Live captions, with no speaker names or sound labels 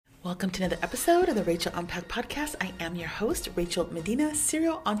Welcome to another episode of the Rachel Unpack Podcast. I am your host, Rachel Medina,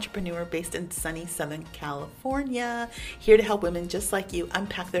 serial entrepreneur based in sunny Southern California, here to help women just like you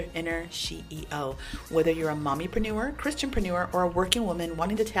unpack their inner CEO. Whether you're a mommypreneur, Christianpreneur, or a working woman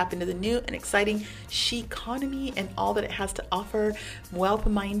wanting to tap into the new and exciting she economy and all that it has to offer,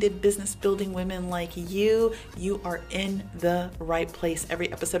 wealth-minded, business-building women like you are in the right place.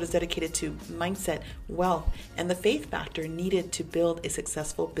 Every episode is dedicated to mindset, wealth, and the faith factor needed to build a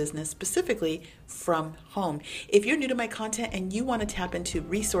successful business, specifically from home. If you're new to my content and you want to tap into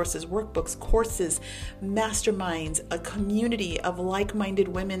resources, workbooks, courses, masterminds, a community of like-minded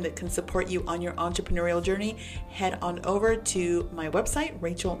women that can support you on your entrepreneurial journey, head on over to my website,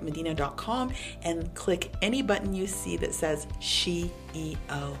 rachelmedina.com, and click any button you see that says CEO,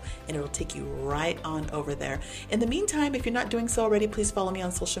 and it'll take you right on over there. In the meantime, if you're not doing so already, please follow me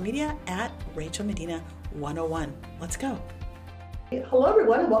on social media at Rachel Medina 101. Let's go. Hello,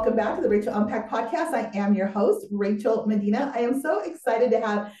 everyone, and welcome back to the Rachel Unpack Podcast. I am your host, Rachel Medina. I am so excited to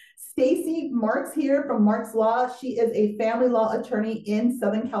have Stacey Marks here from Marks Law. She is a family law attorney in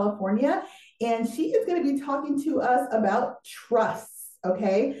Southern California, and she is going to be talking to us about trusts.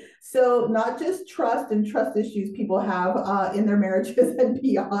 Okay, so not just trust and trust issues people have in their marriages and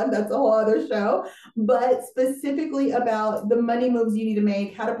beyond. That's a whole other show, but specifically about the money moves you need to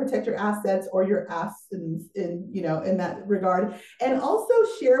make, how to protect your assets or your assets in that regard, and also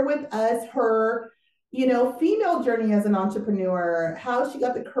share with us her female journey as an entrepreneur, how she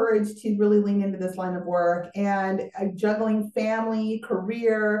got the courage to really lean into this line of work and juggling family,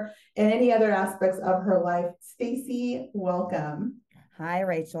 career, and any other aspects of her life. Stacey, welcome. Hi,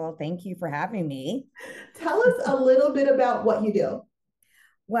 Rachel. Thank you for having me. Tell us a little bit about what you do.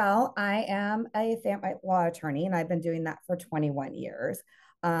 Well, I am a family law attorney, and I've been doing that for 21 years.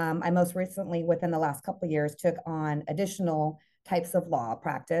 I most recently, within the last couple of years, took on additional types of law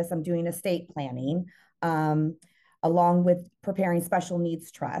practice. I'm doing estate planning, along with preparing special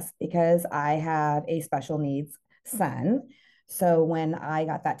needs trust because I have a special needs son. So when I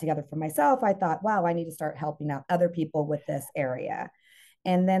got that together for myself, I thought, wow, I need to start helping out other people with this area.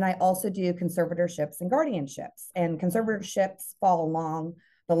 And then I also do conservatorships and guardianships. And conservatorships fall along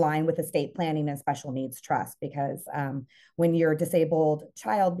the line with estate planning and special needs trust because when your disabled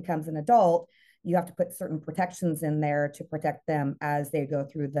child becomes an adult, you have to put certain protections in there to protect them as they go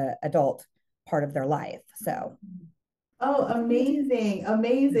through the adult part of their life. So. Oh, amazing.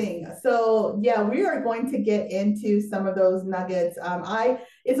 Amazing. So yeah, we are going to get into some of those nuggets.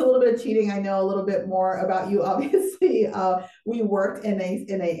 It's a little bit of cheating. I know a little bit more about you. Obviously, we worked in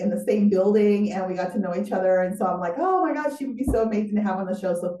the same building and we got to know each other. And so I'm like, oh my gosh, she would be so amazing to have on the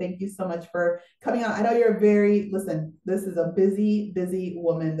show. So thank you so much for coming on. I know listen, this is a busy, busy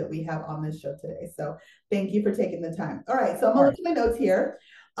woman that we have on this show today. So thank you for taking the time. All right. So I'm gonna look at my notes here.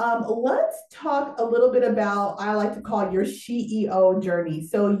 Let's talk a little bit about, I like to call your CEO journey.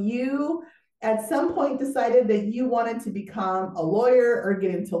 So you at some point decided that you wanted to become a lawyer or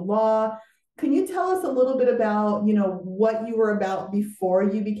get into law. Can you tell us a little bit about, what you were about before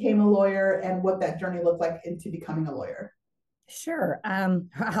you became a lawyer and what that journey looked like into becoming a lawyer? Sure.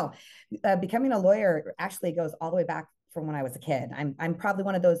 Wow. Becoming a lawyer actually goes all the way back from when I was a kid. I'm probably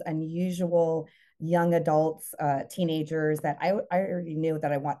one of those unusual young adults, teenagers that I already knew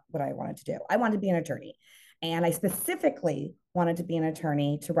that what I wanted to do. I wanted to be an attorney, and I specifically wanted to be an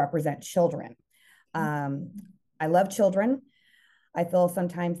attorney to represent children. I love children. I feel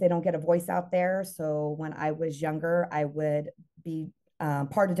sometimes they don't get a voice out there. So when I was younger, I would be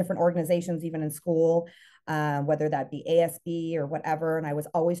part of different organizations, even in school, whether that be ASB or whatever. And I was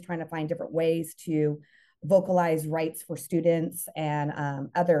always trying to find different ways to vocalize rights for students and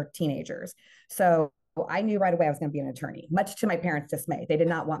other teenagers. So I knew right away I was going to be an attorney, much to my parents' dismay. They did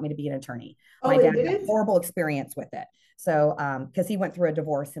not want me to be an attorney. My dad had a horrible experience with it. So, because he went through a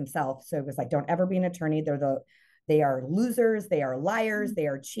divorce himself. So it was like, don't ever be an attorney. They are losers. They are liars. They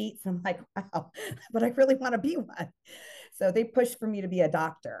are cheats. I'm like, wow, but I really want to be one. So they pushed for me to be a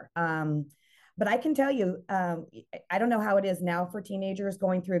doctor. But I can tell you, I don't know how it is now for teenagers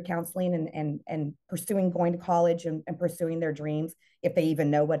going through counseling and pursuing going to college and pursuing their dreams, if they even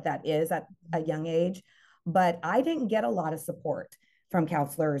know what that is at a young age. But I didn't get a lot of support from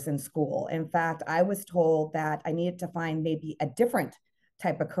counselors in school. In fact, I was told that I needed to find maybe a different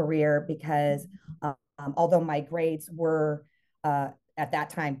type of career because although my grades were at that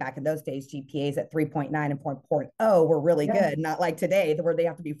time, back in those days, GPAs at 3.9 and 4.0 were really good. Not like today, where they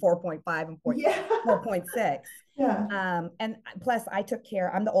have to be 4.5 and 4.6. And plus,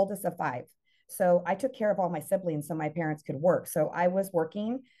 I'm the oldest of five. So I took care of all my siblings so my parents could work. So I was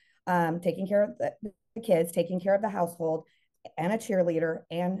working, taking care of the kids, taking care of the household, and a cheerleader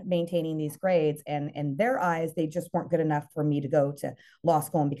and maintaining these grades. And in their eyes, they just weren't good enough for me to go to law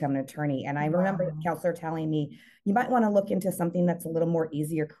school and become an attorney. And I remember the counselor telling me, you might want to look into something that's a little more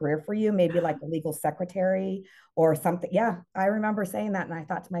easier career for you, maybe like a legal secretary or something. Yeah, I remember saying that. And I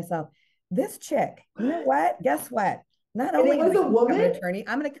thought to myself, this chick, you know what? Guess what? Not And only it was a become woman? an attorney,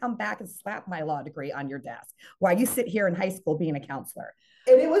 I'm going to come back and slap my law degree on your desk while you sit here in high school being a counselor.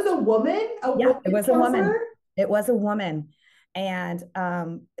 And it was a woman? Yeah, it was counselor? a woman. It was a woman. And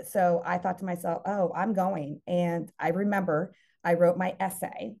so I thought to myself, oh, I'm going. And I remember I wrote my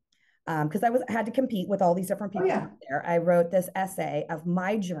essay because I had to compete with all these different people out there. I wrote this essay of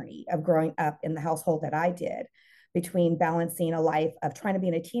my journey of growing up in the household that I did, between balancing a life of trying to be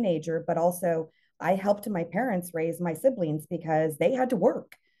a teenager, but also I helped my parents raise my siblings because they had to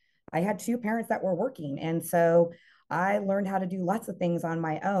work. I had two parents that were working. And so I learned how to do lots of things on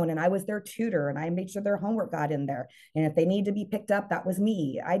my own. And I was their tutor and I made sure their homework got in there. And if they need to be picked up, that was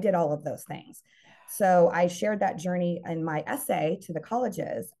me. I did all of those things. So I shared that journey in my essay to the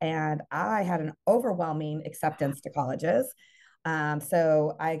colleges, and I had an overwhelming acceptance to colleges.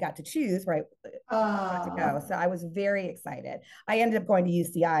 So I got to choose where I wanted to go. So I was very excited. I ended up going to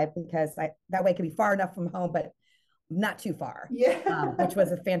UCI because that way it could be far enough from home, but not too far, which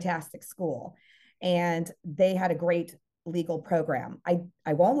was a fantastic school. And they had a great legal program.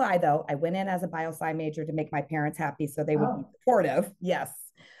 I won't lie though, I went in as a bio-sci major to make my parents happy so they would be supportive. Yes,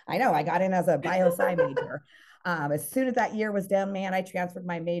 I know, I got in as a bio-sci major. As soon as that year was done, man, I transferred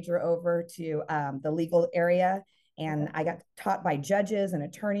my major over to the legal area, and I got taught by judges and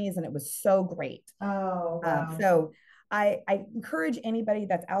attorneys, and it was so great. So I encourage anybody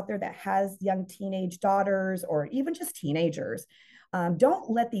that's out there that has young teenage daughters or even just teenagers, don't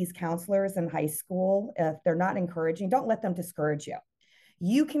let these counselors in high school, if they're not encouraging, don't let them discourage you.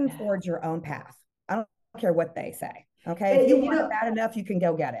 You can forge your own path. I don't care what they say. Okay. If you want it bad enough, you can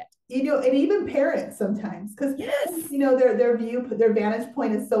go get it. And even parents sometimes, because their vantage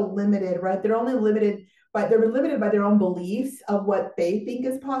point is so limited, right? They're limited by their own beliefs of what they think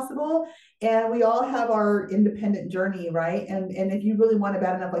is possible. And we all have our independent journey, right? And if you really want it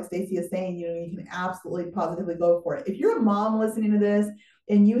bad enough, like Stacey is saying, you can absolutely positively go for it. If you're a mom listening to this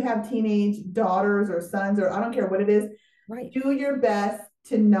and you have teenage daughters or sons, or I don't care what it is, right, do your best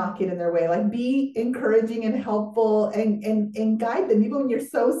to not get in their way. Like, be encouraging and helpful and guide them, even when you're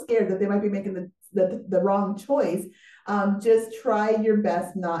so scared that they might be making the wrong choice. Just try your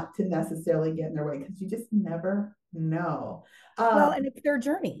best not to necessarily get in their way, because you just never know. Well, and it's their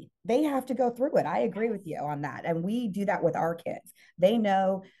journey. They have to go through it. I agree with you on that. And we do that with our kids. They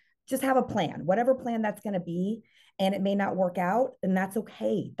know, just have a plan, whatever plan that's going to be. And it may not work out, and that's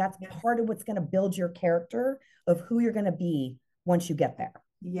okay. That's part of what's going to build your character of who you're going to be once you get there.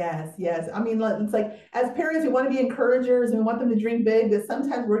 Yes. I mean, it's like, as parents, we want to be encouragers and we want them to dream big, but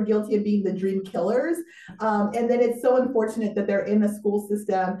sometimes we're guilty of being the dream killers. And then it's so unfortunate that they're in the school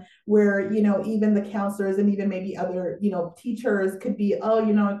system where, even the counselors and even maybe other, teachers could be,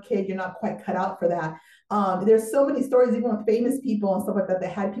 oh, kid, you're not quite cut out for that. There's so many stories, even with famous people and stuff like that,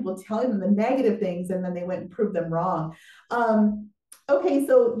 that had people telling them the negative things and then they went and proved them wrong. Okay,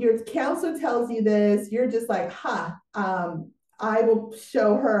 so your counselor tells you this, you're just like, I will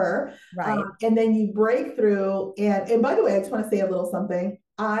show her. Right. And then you break through. And by the way, I just want to say a little something.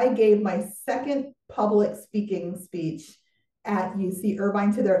 I gave my second public speaking speech at UC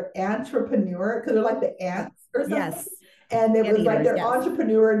Irvine to their entrepreneur, because they're like the ants or something. Yes. And it was like their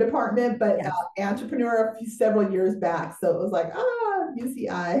entrepreneur department, but entrepreneur several years back. So it was like,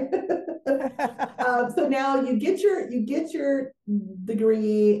 UCI. So now you get your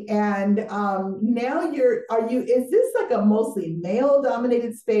degree, and now is this like a mostly male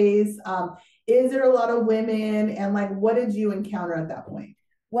dominated space? Is there a lot of women, and like, what did you encounter at that point?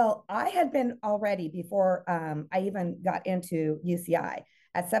 Well, I had been already before I even got into UCI.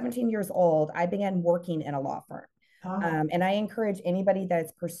 At 17 years old, I began working in a law firm. And I encourage anybody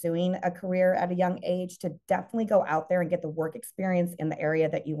that's pursuing a career at a young age to definitely go out there and get the work experience in the area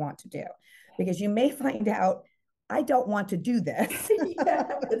that you want to do, because you may find out, I don't want to do this.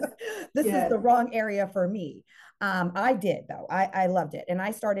 This is the wrong area for me. I did though. I loved it. And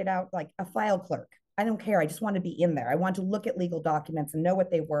I started out like a file clerk. I don't care. I just want to be in there. I want to look at legal documents and know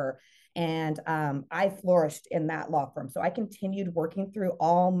what they were. And I flourished in that law firm. So I continued working through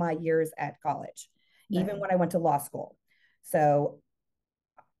all my years at college, even when I went to law school. So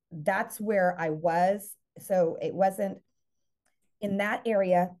that's where I was. So it wasn't in that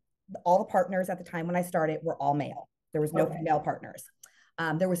area. All the partners at the time when I started were all male. There was no female partners.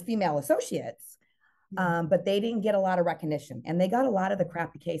 There was female associates, but they didn't get a lot of recognition, and they got a lot of the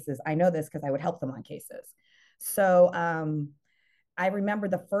crappy cases. I know this because I would help them on cases. So I remember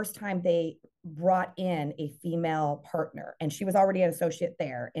the first time they brought in a female partner, and she was already an associate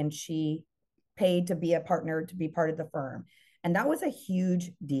there, and she paid to be a partner to be part of the firm. And that was a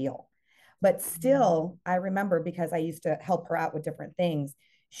huge deal. But still, I remember because I used to help her out with different things,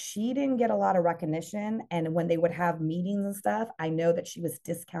 she didn't get a lot of recognition. And when they would have meetings and stuff, I know that she was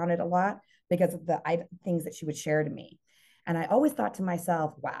discounted a lot because of the things that she would share to me. And I always thought to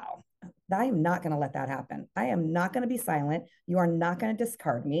myself, wow, I am not going to let that happen. I am not going to be silent. You are not going to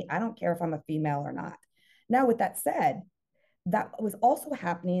discard me. I don't care if I'm a female or not. Now, with that said, that was also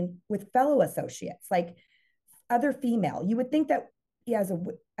happening with fellow associates, like other female. You would think that yeah,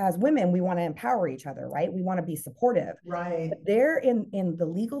 as women, we want to empower each other, right? We want to be supportive. Right. But there in the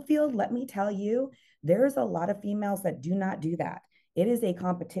legal field, let me tell you, there's a lot of females that do not do that. It is a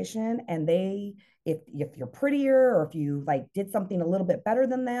competition, and they, if you're prettier or if you like did something a little bit better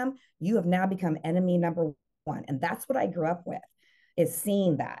than them, you have now become enemy number one. And that's what I grew up with, is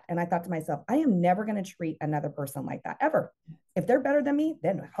seeing that. And I thought to myself, I am never going to treat another person like that ever. If they're better than me,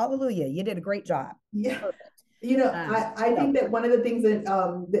 then hallelujah, you did a great job. Yeah. Perfect. I think that one of the things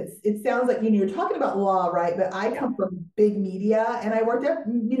that it sounds like, you're talking about law, right? But I come from big media, and I worked at,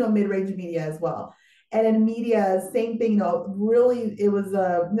 mid-range media as well. And in media, same thing, really, it was,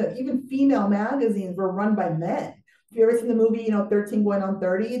 even female magazines were run by men. If you ever seen the movie, 13 going on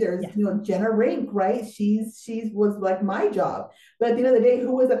 30, there's, Jenna Rink, right? She's was like my job. But at the end of the day,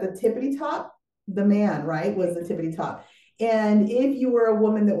 who was at the tippity top? The man, right? Was the tippity top. And if you were a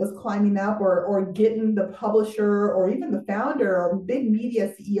woman that was climbing up, or getting the publisher or even the founder or big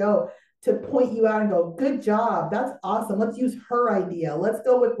media CEO to point you out and go, good job, that's awesome, let's use her idea, let's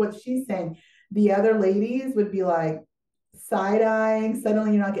go with what she's saying, the other ladies would be like side-eyeing.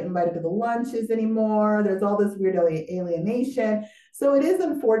 Suddenly you're not getting invited to the lunches anymore. There's all this weird alienation. So it is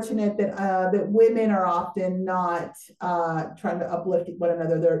unfortunate that that women are often not trying to uplift one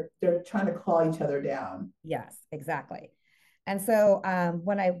another. They're trying to claw each other down. Yes, exactly. And so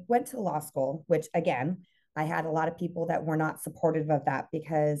when I went to law school, which again, I had a lot of people that were not supportive of that,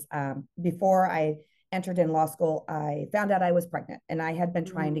 because before I entered in law school, I found out I was pregnant, and I had been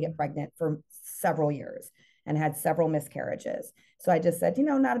trying to get pregnant for several years and had several miscarriages. So I just said,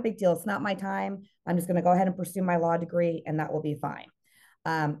 not a big deal. It's not my time. I'm just going to go ahead and pursue my law degree, and that will be fine.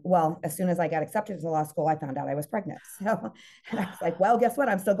 Well, as soon as I got accepted to law school, I found out I was pregnant. So, and I was like, well, guess what?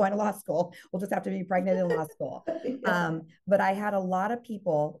 I'm still going to law school. We'll just have to be pregnant in law school. But I had a lot of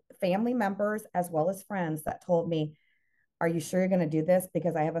people, family members, as well as friends, that told me, are you sure you're going to do this?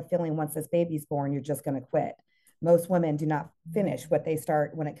 Because I have a feeling once this baby's born, you're just going to quit. Most women do not finish what they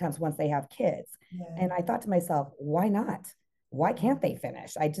start once they have kids. Yeah. And I thought to myself, why not? Why can't they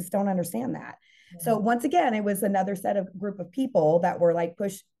finish? I just don't understand that. So once again, it was another set of group of people that were like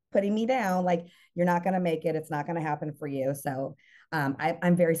putting me down, like, you're not going to make it. It's not going to happen for you. So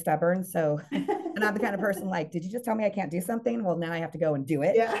I'm very stubborn. So, and I'm the kind of person like, did you just tell me I can't do something? Well, now I have to go and do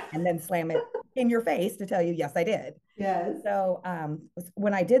it, and then slam it in your face to tell you, yes, I did. Yes. So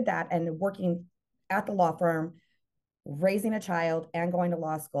when I did that, and working at the law firm, raising a child and going to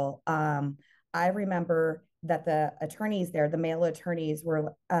law school, I remember that the attorneys there, the male attorneys,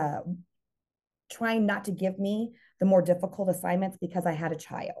 were trying not to give me the more difficult assignments because I had a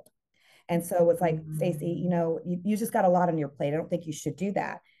child. And so it's like, Stacey, you just got a lot on your plate. I don't think you should do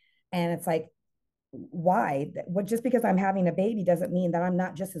that. And it's like, why? What, just because I'm having a baby doesn't mean that I'm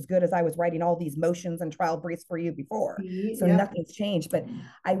not just as good as I was writing all these motions and trial briefs for you before. So nothing's changed. But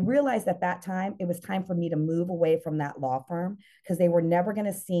I realized at that time, it was time for me to move away from that law firm, because they were never going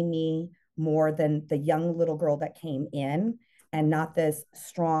to see me more than the young little girl that came in, and not this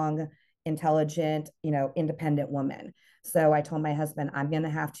strong, intelligent, independent woman. So I told my husband, I'm going to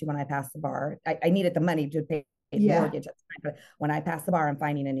have to, when I pass the bar, I needed the money to pay the mortgage at the time, but when I pass the bar, I'm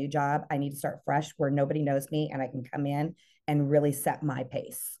finding a new job. I need to start fresh where nobody knows me, and I can come in and really set my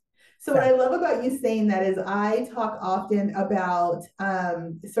pace. So what I love about you saying that is, I talk often about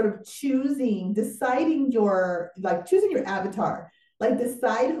sort of deciding your avatar, like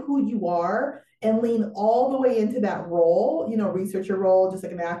decide who you are and lean all the way into that role, research your role, just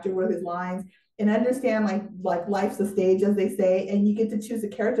like an actor with his lines, and understand like life's a stage, as they say, and you get to choose a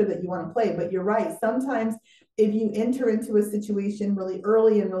character that you want to play. But you're right. Sometimes if you enter into a situation really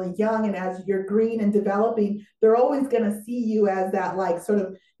early and really young, and as you're green and developing, they're always going to see you as that like sort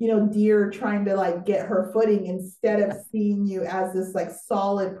of, deer trying to like get her footing, instead of seeing you as this like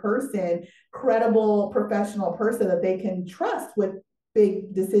solid person, credible professional person that they can trust with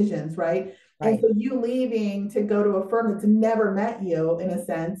big decisions, right? And Right. so you leaving to go to a firm that's never met you in a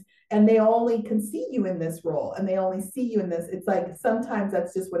sense, and they only can see you in this role and they only see you in this. It's like sometimes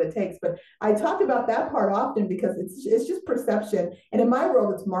that's just what it takes. But I talk about that part often because it's just perception. And in my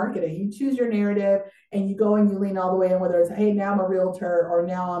world, it's marketing. You choose your narrative and you go and you lean all the way in, whether it's, hey, now I'm a realtor, or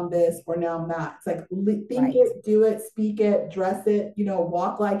now I'm this, or now I'm that. It's like think Right. it, do it, speak it, dress it,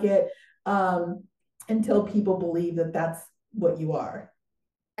 walk like it, until people believe that that's what you are.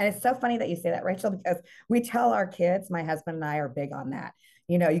 And it's so funny that you say that, Rachel, because we tell our kids, my husband and I are big on that.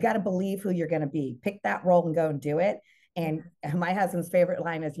 You got to believe who you're going to be. Pick that role and go and do it. And my husband's favorite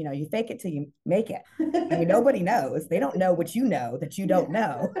line is, you fake it till you make it. I mean, nobody knows. They don't know what you know that you don't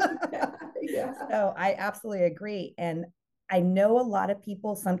know. Yeah, yeah. So I absolutely agree. And I know a lot of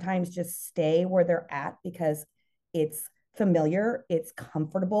people sometimes just stay where they're at because it's familiar, it's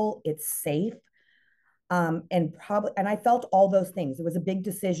comfortable, it's safe. And I felt all those things. It was a big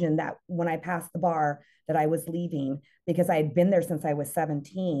decision that when I passed the bar that I was leaving, because I had been there since I was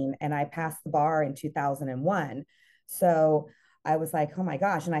 17 and I passed the bar in 2001. So I was like, oh my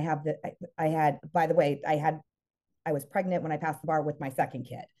gosh. And I had, by the way, I was pregnant when I passed the bar with my second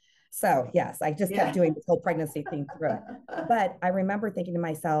kid. So yes, I just kept Yeah. doing this whole pregnancy thing through it. But I remember thinking to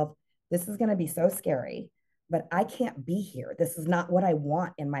myself, this is going to be so scary, but I can't be here. This is not what I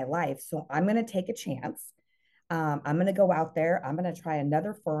want in my life. So I'm going to take a chance. I'm going to go out there. I'm going to try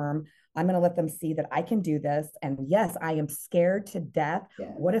another firm. I'm going to let them see that I can do this. And yes, I am scared to death. Yeah.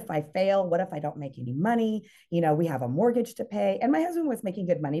 What if I fail? What if I don't make any money? We have a mortgage to pay. And my husband was making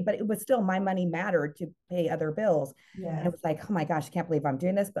good money, but it was still my money mattered to pay other bills. And it Yes. was like, oh my gosh, I can't believe I'm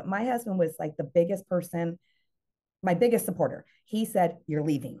doing this. But my husband was like the biggest person, my biggest supporter. He said, you're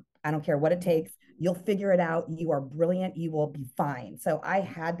leaving. I don't care what it takes. You'll figure it out. You are brilliant. You will be fine. So I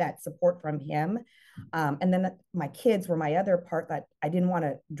had that support from him. And then my kids were my other part, that I didn't want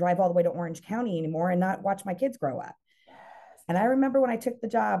to drive all the way to Orange County anymore and not watch my kids grow up. And I remember when I took the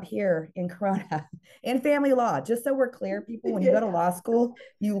job here in Corona in family law, just so we're clear, people, when you go to law school,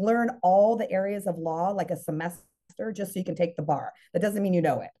 you learn all the areas of law like a semester just so you can take the bar. That doesn't mean you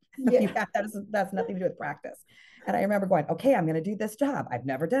know it. Yeah. That's nothing to do with practice. And I remember going, okay, I'm going to do this job. I've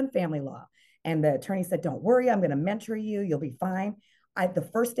never done family law. And the attorney said, don't worry, I'm going to mentor you. You'll be fine. The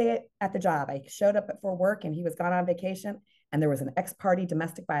first day at the job, I showed up for work and he was gone on vacation. And there was an ex-party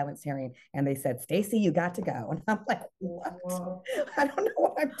domestic violence hearing. And they said, Stacey, you got to go. And I'm like, what? Wow. I don't know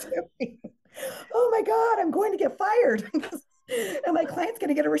what I'm doing. Oh my God, I'm going to get fired. And my client's going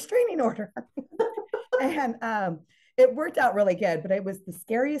to get a restraining order. And it worked out really good, but it was the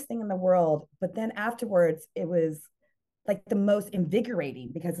scariest thing in the world. But then afterwards, it was like the most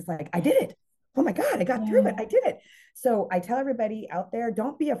invigorating because it's like, I did it. Oh my God, I got through it. Yeah. I did it. So I tell everybody out there,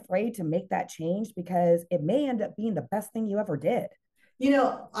 don't be afraid to make that change because it may end up being the best thing you ever did. This is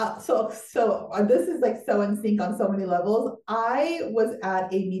like so in sync on so many levels. I was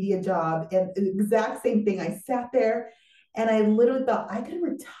at a media job and the exact same thing. I sat there and I literally thought I could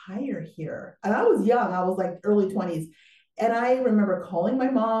retire here. And I was young, I was like early 20s. And I remember calling my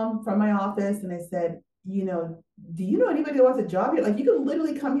mom from my office and I said, do you know anybody that wants a job here? Like you could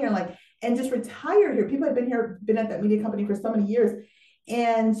literally come here and just retire here. People have been at that media company for so many years.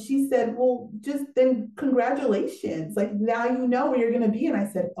 And she said, well, just then congratulations. Like now you know where you're going to be. And I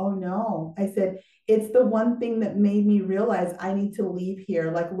said, oh no. I said, it's the one thing that made me realize I need to leave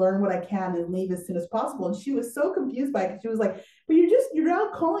here, like learn what I can and leave as soon as possible. And she was so confused by it. She was like, but you're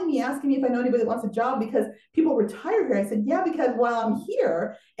out calling me, asking me if I know anybody that wants a job because people retire here. I said, yeah, because while I'm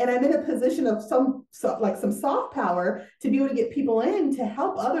here and I'm in a position of some soft power to be able to get people in to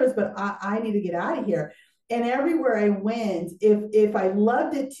help others, but I need to get out of here. And everywhere I went, if I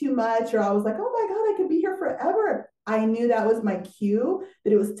loved it too much or I was like, oh my God, I could be here forever, I knew that was my cue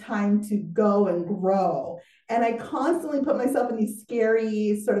that it was time to go and grow. And I constantly put myself in these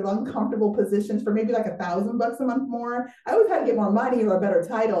scary, sort of uncomfortable positions for maybe like $1,000 a month more. I always had to get more money or a better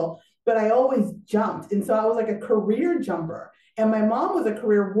title, but I always jumped. And so I was like a career jumper. And my mom was a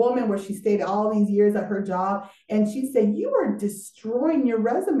career woman where she stayed all these years at her job. And she said, you are destroying your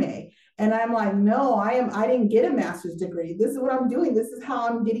resume. And I'm like, no, I didn't get a master's degree. This is what I'm doing. This is how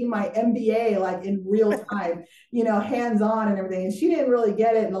I'm getting my MBA, like in real time, hands on and everything. And she didn't really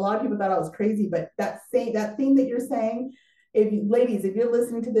get it. And a lot of people thought I was crazy, but that thing that you're saying, ladies, if you're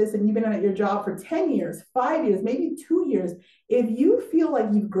listening to this and you've been at your job for 10 years, 5 years, maybe 2 years, if you feel like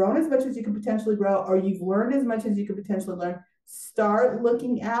you've grown as much as you can potentially grow, or you've learned as much as you could potentially learn, start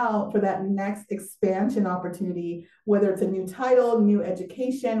looking out for that next expansion opportunity, whether it's a new title, new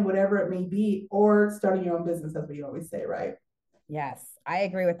education, whatever it may be, or starting your own business, as we always say, right? Yes, I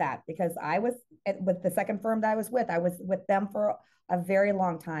agree with that because with the second firm that I was with them for a very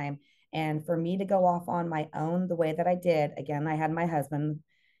long time. And for me to go off on my own the way that I did, again, I had my husband.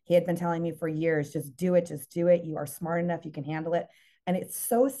 He had been telling me for years, just do it, just do it. You are smart enough, you can handle it. And it's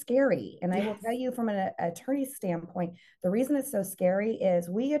so scary. And I will tell you from an attorney standpoint, the reason it's so scary is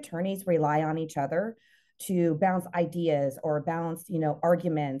we attorneys rely on each other to bounce ideas or bounce,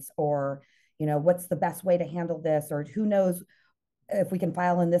 arguments, or, what's the best way to handle this, or who knows if we can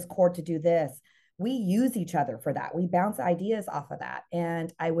file in this court to do this. We use each other for that. We bounce ideas off of that.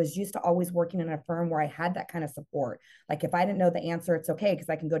 And I was used to always working in a firm where I had that kind of support. Like if I didn't know the answer, it's okay because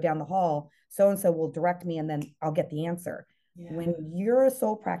I can go down the hall, so and so will direct me and then I'll get the answer. Yeah. When you're a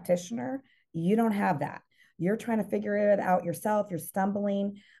sole practitioner, you don't have that. You're trying to figure it out yourself. You're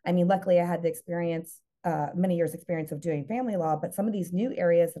stumbling. I mean, luckily I had the experience, many years experience of doing family law, but some of these new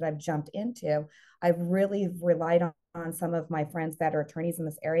areas that I've jumped into, I've really relied on some of my friends that are attorneys in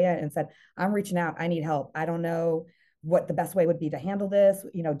this area and said, I'm reaching out. I need help. I don't know what the best way would be to handle this.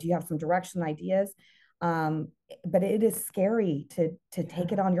 Do you have some direction, ideas? But it is scary to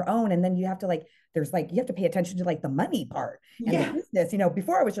take it on your own. And then you have to you have to pay attention to the money part and the business.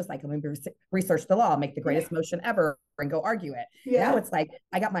 Before I was just let me research the law, make the greatest motion ever and go argue it. Now it's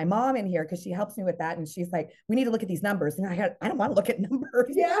I got my mom in here because she helps me with that. And she's like, we need to look at these numbers. And I don't want to look at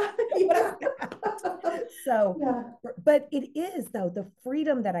numbers. Yeah. So, but it is though, the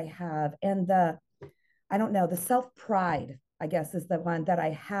freedom that I have and I don't know, the self-pride, I guess, is the one that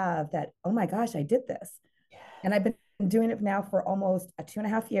I have that, oh my gosh, I did this. And I've been doing it now for almost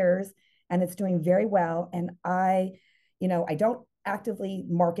 2.5 years and it's doing very well. And I don't actively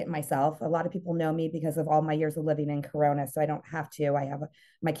market myself. A lot of people know me because of all my years of living in Corona. So I don't have to.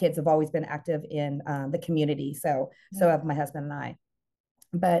 My kids have always been active in the community. So have my husband and I.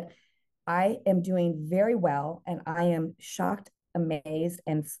 But I am doing very well and I am shocked, amazed,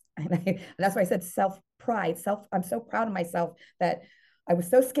 and that's why I said self-pride. I'm so proud of myself that I was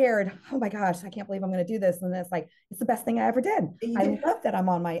so scared. Oh my gosh, I can't believe I'm going to do this. And it's it's the best thing I ever did. I love that I'm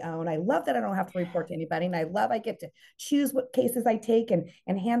on my own. I love that I don't have to report to anybody. And I get to choose what cases I take and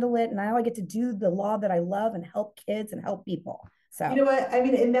handle it. And now I get to do the law that I love and help kids and help people. So, you know what? I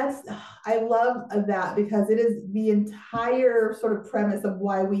mean, and I love that because it is the entire sort of premise of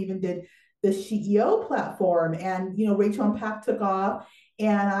why we even did the CEO platform. And, Rachel Unpacked took off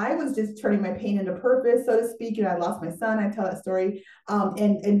and I was just turning my pain into purpose, so to speak. I lost my son. I tell that story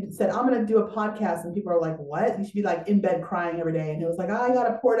and said, I'm going to do a podcast. And people are like, what? You should be in bed crying every day. And it was I got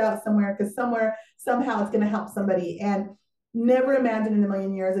to pour it out somewhere because somehow it's going to help somebody. And never imagined in a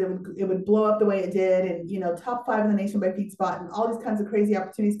million years that it would blow up the way it did, and top 5 in the nation by FeedSpot and all these kinds of crazy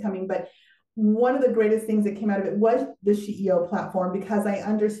opportunities coming. But one of the greatest things that came out of it was the CEO platform, because I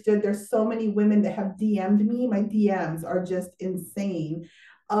understood there's so many women that have DM'd me. My DMs are just insane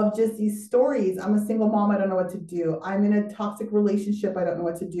of just these stories. I'm a single mom. I don't know what to do. I'm in a toxic relationship. I don't know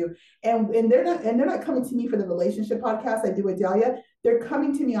what to do. And they're not coming to me for the relationship podcast I do with Dahlia. They're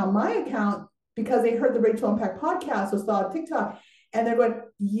coming to me on my account because they heard the Rachel Unpacked podcast or saw TikTok, and they're going,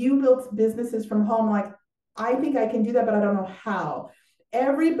 you built businesses from home. I think I can do that, but I don't know how.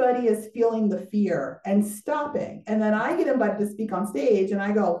 Everybody is feeling the fear and stopping. And then I get invited to speak on stage and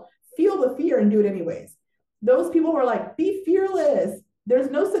I go, feel the fear and do it anyways. Those people who are be fearless. There's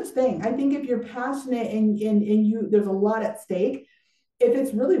no such thing. I think if you're passionate and you, there's a lot at stake. If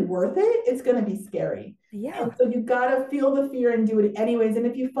it's really worth it, it's going to be scary. Yeah. And so you got to feel the fear and do it anyways. And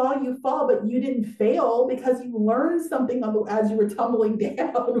if you fall, you fall, but you didn't fail because you learned something as you were tumbling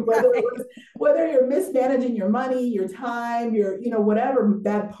down, whether you're mismanaging your money, your time, your, whatever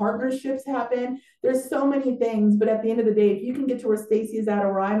bad partnerships happen. There's so many things, but at the end of the day, if you can get to where Stacey is at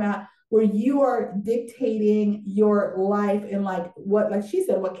or where I'm at, where you are dictating your life and what she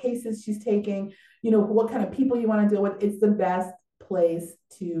said, what cases she's taking, what kind of people you want to deal with, it's the best place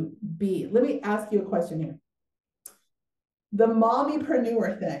to be. Let me ask you a question here. The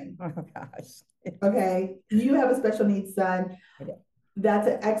mommypreneur thing. Oh gosh. Okay. You have a special needs son. That's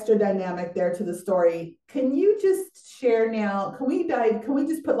an extra dynamic there to the story. Can you just share now? Can we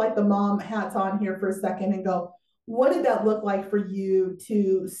just put the mom hats on here for a second and go, what did that look like for you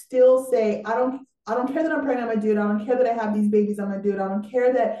to still say, I don't care that I'm pregnant, I'm gonna do it. I don't care that I have these babies, I'm gonna do it. I don't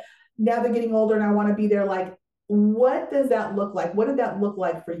care that now they're getting older and I want to be there. What does that look like? What did that look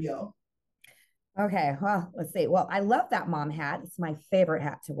like for you? Okay, well, let's see. Well, I love that mom hat. It's my favorite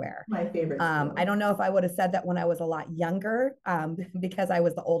hat to wear. My favorite. I don't know if I would have said that when I was a lot younger, because I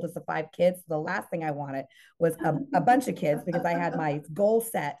was the oldest of 5 kids. The last thing I wanted was a bunch of kids, because I had my goal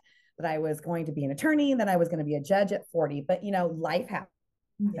set that I was going to be an attorney and then I was going to be a judge at 40. But life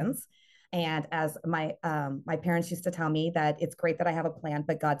happens. And as my parents used to tell me, that it's great that I have a plan,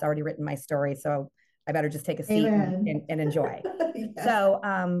 but God's already written my story. So I better just take a seat Amen. and enjoy. Yes. So,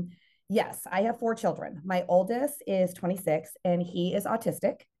 yes, I have 4 children. My oldest is 26 and he is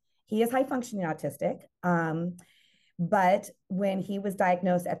autistic. He is high functioning autistic. But when he was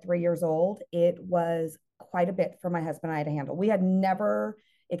diagnosed at 3 years old, it was quite a bit for my husband and I to handle. We had never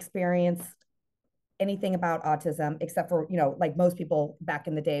experienced anything about autism except for, like most people back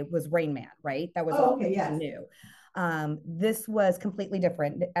in the day was Rain Man, right? That was all Okay. we Yes. knew. This was completely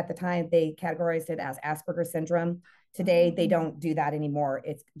different. At the time, they categorized it as Asperger's syndrome. Today, they don't do that anymore.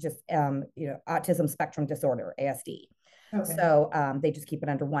 It's just, autism spectrum disorder, ASD. Okay. So they just keep it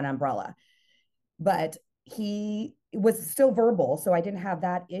under one umbrella. But he was still verbal, so I didn't have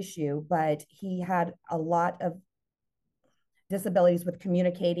that issue, but he had a lot of disabilities with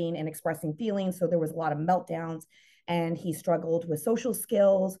communicating and expressing feelings. So there was a lot of meltdowns and he struggled with social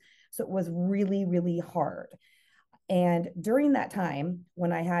skills. So it was really, really hard. And during that time,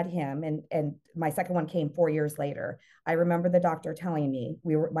 when I had him, and my second one came 4 years later, I remember the doctor telling me,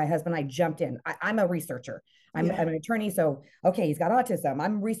 my husband and I jumped in. I'm a researcher. I'm an attorney. So, okay, he's got autism.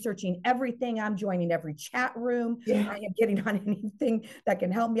 I'm researching everything. I'm joining every chat room. Yeah. I am getting on anything that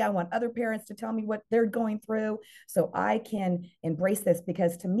can help me. I want other parents to tell me what they're going through so I can embrace this,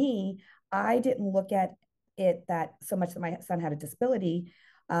 because to me, I didn't look at it that so much that my son had a disability,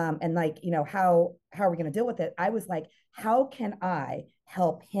 and like, how are we going to deal with it? I was like, how can I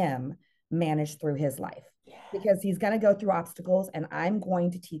help him manage through his life? Yes. Because he's going to go through obstacles and I'm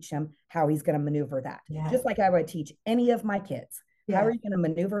going to teach him how he's going to maneuver that. Yes. Just like I would teach any of my kids. Yes. How are you going to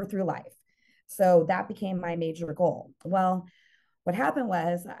maneuver through life? So that became my major goal. Well, what happened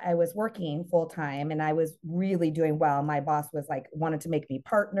was I was working full time and I was really doing well. My boss was like, wanted to make me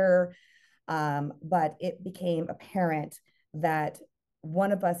partner. But it became apparent that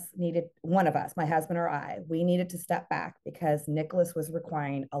one of us, my husband or I, we needed to step back because Nicholas was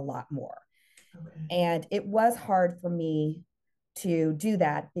requiring a lot more. Okay. And it was hard for me to do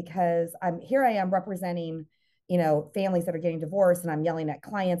that because I am representing, families that are getting divorced, and I'm yelling at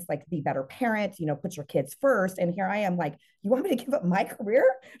clients like, be better parents, put your kids first. And here I am like, you want me to give up my career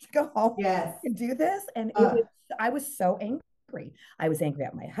to go home Yes. and do this? And I was so angry. I was angry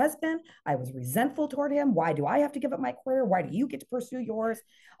at my husband. I was resentful toward him. Why do I have to give up my career? Why do you get to pursue yours?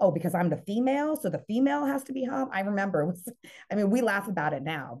 Oh, because I'm the female. So the female has to be home. I remember we laugh about it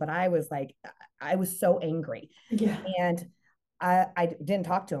now, but I was like, I was so angry. Yeah. And I didn't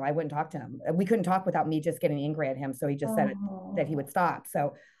talk to him. I wouldn't talk to him. We couldn't talk without me just getting angry at him. So he just said that he would stop.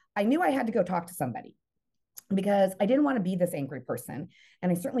 So I knew I had to go talk to somebody because I didn't want to be this angry person.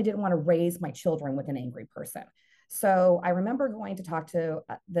 And I certainly didn't want to raise my children with an angry person. So I remember going to talk to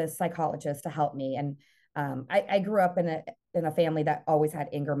the psychologist to help me. And I grew up in a family that always had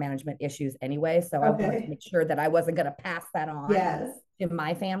anger management issues anyway. So I wanted to make sure that I wasn't going to pass that on to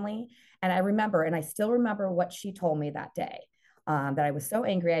my family. And I remember, and I still remember what she told me that day. That I was so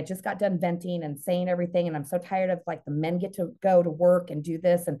angry. I just got done venting and saying everything. And I'm so tired of like the men get to go to work and do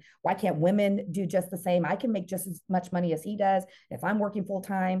this. And why can't women do just the same? I can make just as much money as he does if I'm working full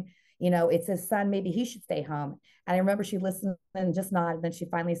time. It's his son. Maybe he should stay home. And I remember she listened and just nodded. And then she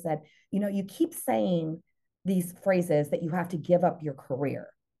finally said, you keep saying these phrases that you have to give up your career.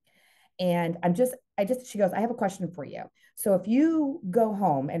 And she goes, I have a question for you. So if you go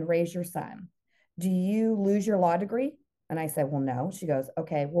home and raise your son, do you lose your law degree? And I said, well, no. She goes,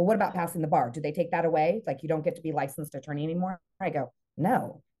 okay, well, what about passing the bar? Do they take that away? Like you don't get to be licensed attorney anymore? I go,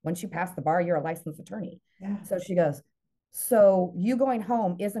 no. Once you pass the bar, you're a licensed attorney. Yeah. So she goes, so you going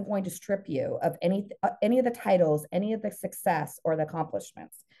home isn't going to strip you of any of the titles, any of the success or the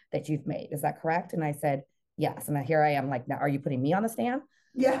accomplishments that you've made. Is that correct? And I said, yes. And here I am like, now, are you putting me on the stand?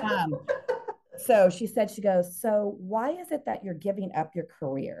 Yeah. So she goes, so why is it that you're giving up your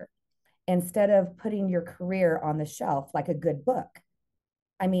career instead of putting your career on the shelf like a good book?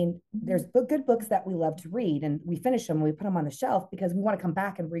 I mean, there's good books that we love to read and we finish them and we put them on the shelf because we want to come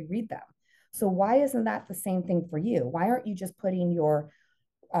back and reread them. So why isn't that the same thing for you? Why aren't you just putting your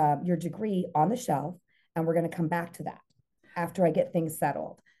degree on the shelf and we're going to come back to that after I get things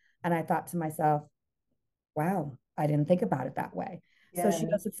settled? And I thought to myself, wow, I didn't think about it that way. Yes. So she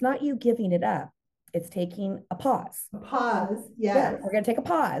goes, it's not you giving it up. It's taking a pause. A pause. Yes. Yeah, we're going to take a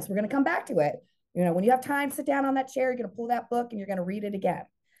pause. We're going to come back to it. When you have time, sit down on that chair, you're going to pull that book and you're going to read it again.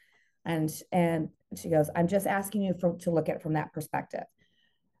 And she goes, I'm just asking you to look at it from that perspective.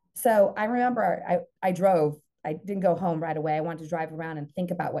 So I remember I drove. I didn't go home right away. I wanted to drive around and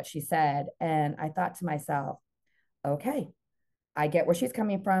think about what she said. And I thought to myself, okay, I get where she's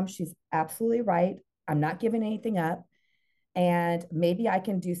coming from. She's absolutely right. I'm not giving anything up. And maybe I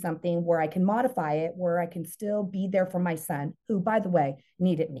can do something where I can modify it, where I can still be there for my son, who, by the way,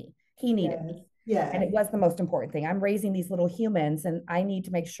 needed me. He needed me. And Yes. it was the most important thing. I'm raising these little humans and I need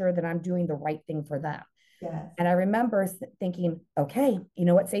to make sure that I'm doing the right thing for them. Yes. And I remember thinking, okay, you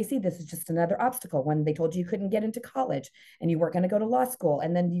know what, Stacey, this is just another obstacle. When they told you couldn't get into college and you weren't going to go to law school,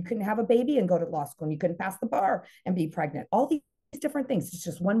 and then you couldn't have a baby and go to law school, and you couldn't pass the bar and be pregnant, all these different things. It's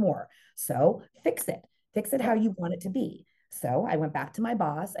just one more. So fix it how you want it to be. So I went back to my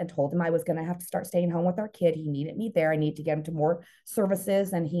boss and told him I was going to have to start staying home with our kid. He needed me there. I need to get him to more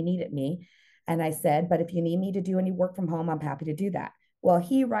services and he needed me. And I said, but if you need me to do any work from home, I'm happy to do that. Well,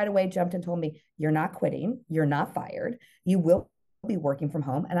 he right away jumped and told me, you're not quitting. You're not fired. You will be working from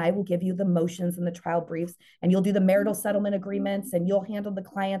home and I will give you the motions and the trial briefs and you'll do the marital settlement agreements and you'll handle the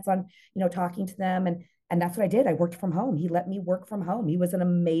clients on, talking to them. And that's what I did. I worked from home. He let me work from home. He was an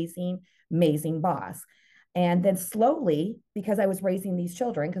amazing, amazing boss. And then slowly, because I was raising these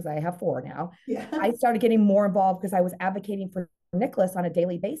children, because I have 4 now, Yeah. I started getting more involved because I was advocating for Nicholas on a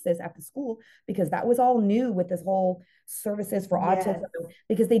daily basis at the school, because that was all new with this whole services for autism,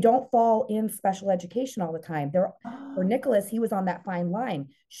 because they don't fall in special education all the time. They're For Nicholas, he was on that fine line.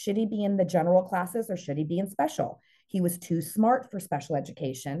 Should he be in the general classes or should he be in special? He was too smart for special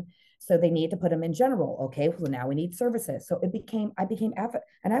education, so they needed to put him in general. Okay, well now we need services. So I became an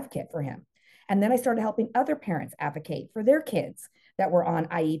advocate for him. And then I started helping other parents advocate for their kids that were on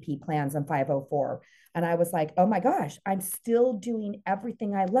IEP plans and 504. And I was like, oh my gosh, I'm still doing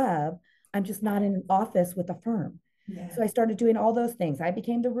everything I love. I'm just not in an office with a firm. Yes. So I started doing all those things. I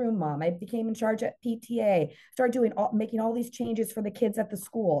became the room mom. I became in charge at PTA, started making all these changes for the kids at the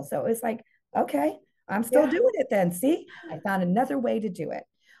school. So it's like, okay, I'm still doing it then. See, I found another way to do it.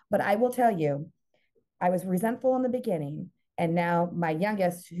 But I will tell you, I was resentful in the beginning. And now my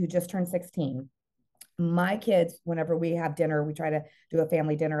youngest, who just turned 16, my kids, whenever we have dinner, we try to do a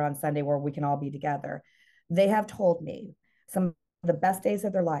family dinner on Sunday where we can all be together. They have told me some of the best days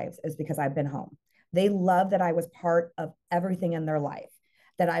of their lives is because I've been home. They love that I was part of everything in their life,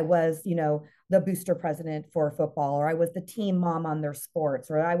 that I was, the booster president for football, or I was the team mom on their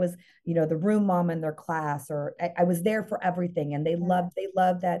sports, or I was, the room mom in their class, or I was there for everything. And they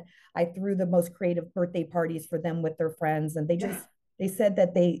loved that I threw the most creative birthday parties for them with their friends. And they said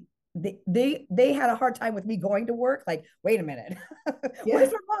that they had a hard time with me going to work. Like, wait a minute,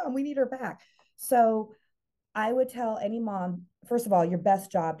 where's our mom? We need her back. So I would tell any mom, first of all, your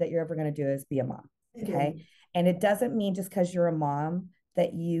best job that you're ever going to do is be a mom. Okay. And it doesn't mean just because you're a mom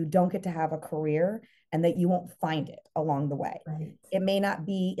that you don't get to have a career and that you won't find it along the way. Right. It may not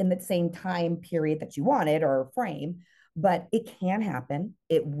be in the same time period that you wanted or frame, but it can happen.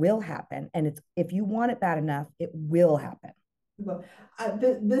 It will happen. And if you want it bad enough, it will happen. Well,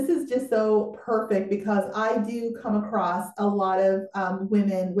 this is just so perfect because I do come across a lot of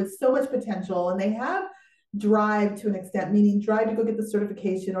women with so much potential and they have drive to an extent, meaning drive to go get the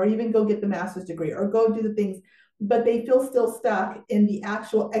certification or even go get the master's degree or go do the things, but they feel still stuck in the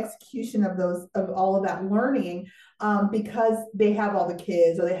actual execution of all of that learning because they have all the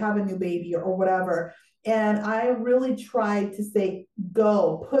kids or they have a new baby or whatever. And I really try to say,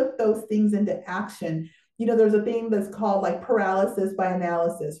 go put those things into action. There's a thing that's called like paralysis by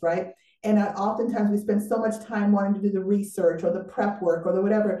analysis, right? And oftentimes we spend so much time wanting to do the research or the prep work or the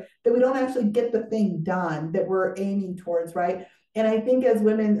whatever that we don't actually get the thing done that we're aiming towards, right? And I think as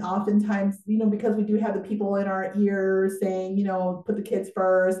women, oftentimes, because we do have the people in our ears saying, put the kids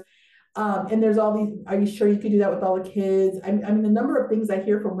first. And there's all these, are you sure you could do that with all the kids? I mean, the number of things I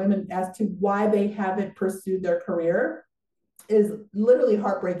hear from women as to why they haven't pursued their career is literally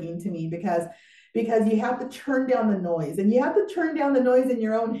heartbreaking to me because you have to turn down the noise and you have to turn down the noise in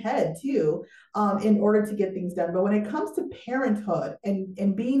your own head too, in order to get things done. But when it comes to parenthood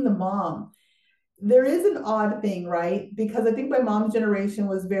and being the mom, there is an odd thing, right? Because I think my mom's generation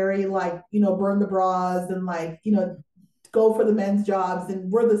was very like, burn the bras and like, go for the men's jobs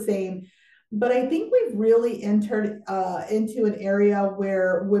and we're the same. But I think we've really entered into an area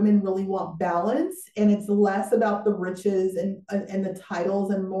where women really want balance, and it's less about the riches and the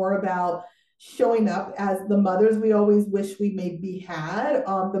titles and more about showing up as the mothers we always wish we maybe had,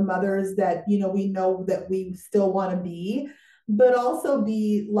 the mothers that we know that we still want to be, but also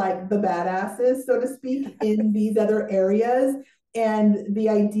be like the badasses, so to speak, in these other areas. And the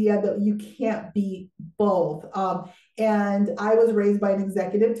idea that you can't be both. And I was raised by an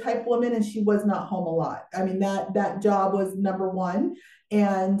executive type woman, and she was not home a lot. I mean, that job was number one.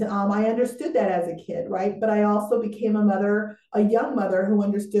 And I understood that as a kid, right? But I also became a young mother who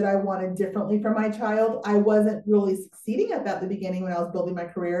understood I wanted differently for my child. I wasn't really succeeding at that at the beginning when I was building my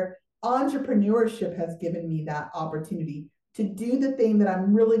career. Entrepreneurship has given me that opportunity to do the thing that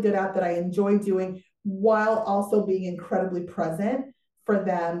I'm really good at, that I enjoy doing, while also being incredibly present for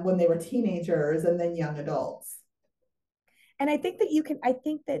them when they were teenagers and then young adults. And I think that I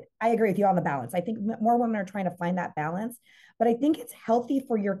think that I agree with you on the balance. I think more women are trying to find that balance, but I think it's healthy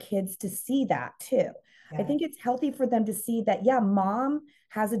for your kids to see that too. I think it's healthy for them to see that, yeah, mom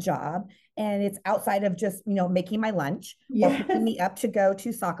has a job and it's outside of just, making my lunch or picking me up to go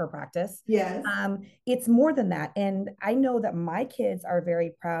to soccer practice. Yes. It's more than that. And I know that my kids are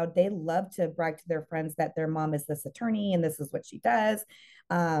very proud. They love to brag to their friends that their mom is this attorney and this is what she does.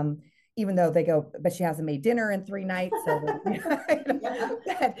 Even though they go, but she hasn't made dinner in 3 nights. So,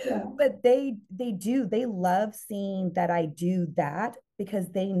 but they love seeing that I do that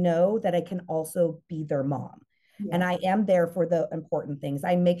because they know that I can also be their mom. And I am there for the important things.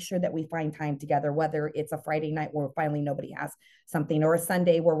 I make sure that we find time together, whether it's a Friday night where finally nobody has something or a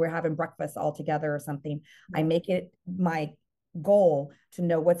Sunday where we're having breakfast all together or something. I make it my goal to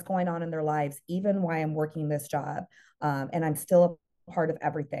know what's going on in their lives, even while I'm working this job. And I'm still part of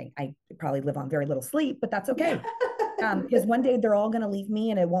everything. I probably live on very little sleep, but that's okay. Because one day they're all going to leave me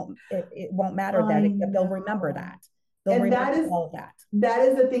and it won't matter that they'll remember that. They'll remember all of that. That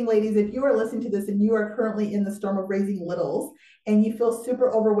is the thing, ladies. If you are listening to this and you are currently in the storm of raising littles and you feel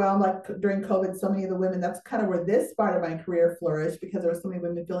super overwhelmed, like during COVID, so many of the women, that's kind of where this part of my career flourished because there were so many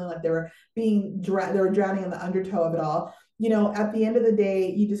women feeling like they were drowning in the undertow of it all. At the end of the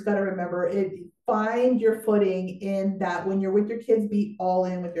day, you just got to remember it. Find your footing in that when you're with your kids, be all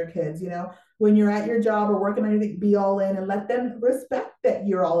in with your kids. When you're at your job or working on anything, be all in and let them respect that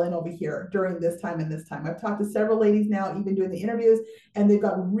you're all in over here during this time and this time. I've talked to several ladies now, even doing the interviews, and they've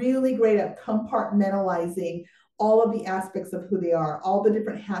got really great at compartmentalizing all of the aspects of who they are, all the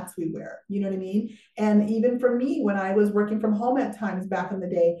different hats we wear. You know what I mean? And even for me, when I was working from home at times back in the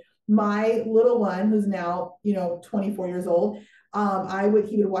day, my little one, who's now, 24 years old,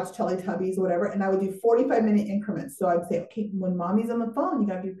 he would watch Teletubbies or whatever, and I would do 45-minute increments. So I'd say, okay, when mommy's on the phone, you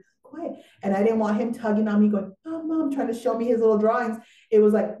gotta be quiet. And I didn't want him tugging on me, going, oh, mom, trying to show me his little drawings. It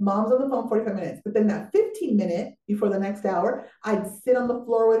was like, mom's on the phone 45 minutes. But then that 15-minute before the next hour, I'd sit on the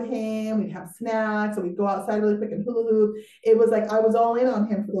floor with him. We'd have snacks, or we'd go outside really quick and hula hoop. It was like I was all in on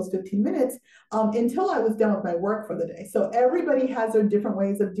him for those 15 minutes until I was done with my work for the day. So everybody has their different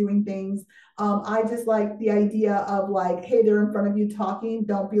ways of doing things. I just like the idea of like, hey, they're in front of you talking.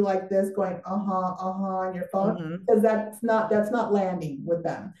 Don't be like this, going on your phone, because that's not landing with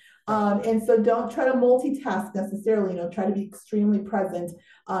them. And so don't try to multitask necessarily. Try to be extremely present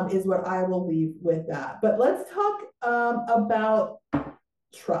is what I will leave with that. But let's talk about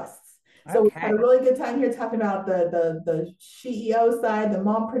trusts. So we've had a really good time here talking about the CEO side, the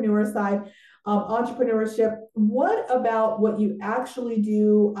mompreneur side, entrepreneurship. What about what you actually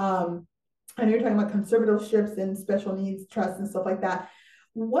do? I know you're talking about conservatorships and special needs trusts and stuff like that.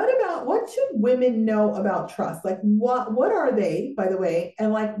 What should women know about trust? Like what are they, by the way?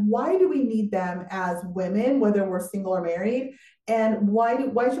 And like, why do we need them as women, whether we're single or married? And why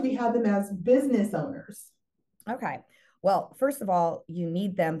should we have them as business owners? Okay. Well, first of all, you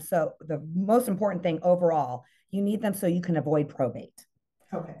need them. So the most important thing overall, you need them so you can avoid probate.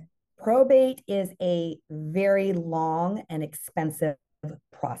 Okay. Probate is a very long and expensive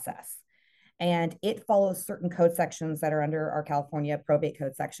process. And it follows certain code sections that are under our California probate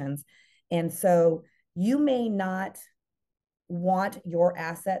code sections. And so you may not want your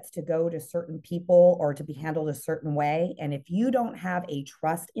assets to go to certain people or to be handled a certain way. And if you don't have a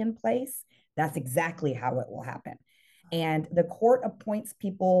trust in place, that's exactly how it will happen. And the court appoints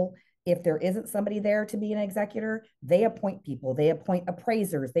people. If there isn't somebody there to be an executor, they appoint people, they appoint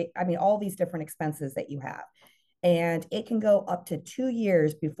appraisers, all these different expenses that you have. And it can go up to 2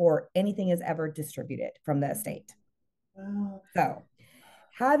 years before anything is ever distributed from the estate. Wow. So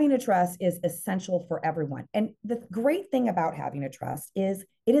having a trust is essential for everyone. And the great thing about having a trust is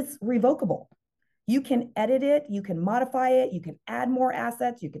it is revocable. You can edit it, you can modify it, you can add more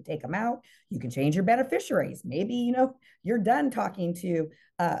assets, you can take them out, you can change your beneficiaries. Maybe, you're done talking to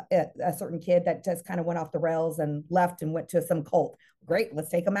a certain kid that just kind of went off the rails and left and went to some cult. Great, let's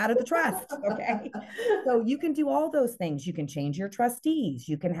take them out of the trust. Okay. So you can do all those things. You can change your trustees.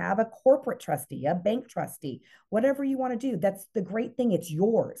 You can have a corporate trustee, a bank trustee, whatever you want to do. That's the great thing. It's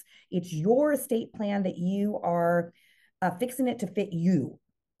yours. It's your estate plan that you are fixing it to fit you.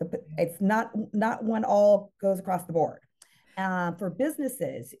 It's not one all goes across the board. For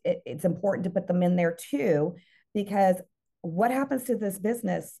businesses, it's important to put them in there too, because what happens to this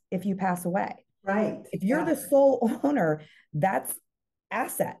business if you pass away? Right. If you're the sole owner, that's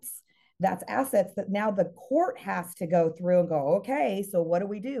assets. That's assets that now the court has to go through and go, okay, so what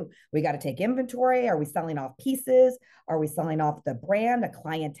do? We got to take inventory. Are we selling off pieces? Are we selling off the brand, a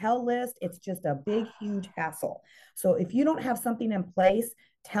clientele list? It's just a big, huge hassle. So if you don't have something in place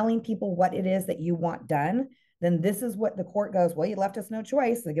telling people what it is that you want done, then this is what the court goes, well, you left us no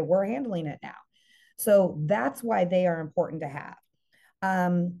choice. Like, we're handling it now. So that's why they are important to have.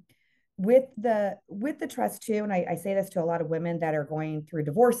 With the trust too, and I say this to a lot of women that are going through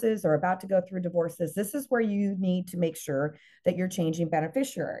divorces or about to go through divorces, this is where you need to make sure that you're changing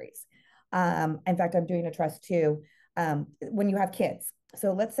beneficiaries. In fact, I'm doing a trust too when you have kids.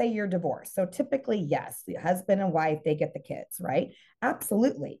 So let's say you're divorced. So typically, yes, the husband and wife, they get the kids, right?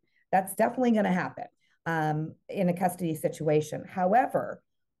 Absolutely. That's definitely going to happen in a custody situation. However,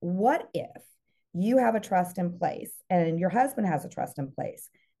 what if you have a trust in place and your husband has a trust in place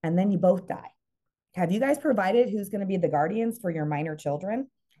and then you both die? Have you guys provided who's going to be the guardians for your minor children?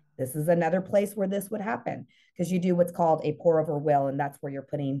 This is another place where this would happen because you do what's called a pour over will, and that's where you're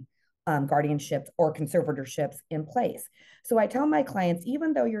putting guardianships or conservatorships in place. So I tell my clients,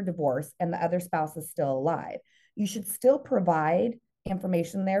 even though you're divorced and the other spouse is still alive, you should still provide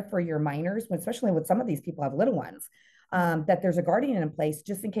information there for your minors, especially with some of these people have little ones, that there's a guardian in place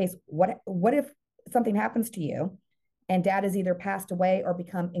just in case. What if something happens to you and dad has either passed away or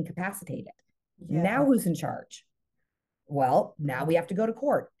become incapacitated? Yeah. Now who's in charge? Well, now we have to go to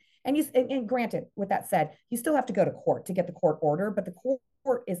court. And granted, with that said, you still have to go to court to get the court order, but the court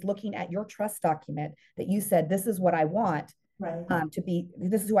is looking at your trust document that you said, this is what I want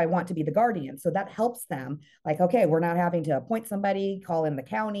this is who I want to be the guardian. So that helps them, like, okay, we're not having to appoint somebody, call in the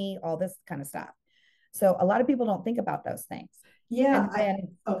county, all this kind of stuff. So a lot of people don't think about those things. Yeah.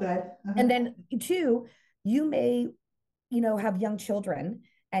 Okay. And then two, you may, have young children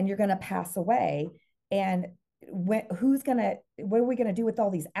and you're going to pass away, and what are we going to do with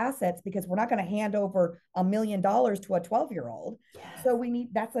all these assets? Because we're not going to hand over $1 million to a 12-year-old. Yes. So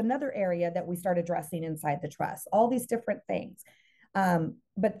that's another area that we start addressing inside the trust, all these different things.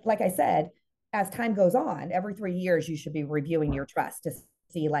 But like I said, as time goes on, every 3 years, you should be reviewing your trust to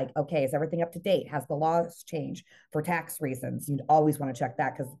see, like, okay, is everything up to date? Has the laws changed for tax reasons? You'd always want to check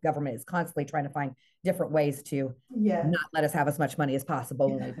that because the government is constantly trying to find different ways to not let us have as much money as possible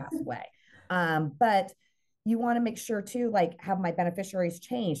when we pass away. But you want to make sure too, like, have my beneficiaries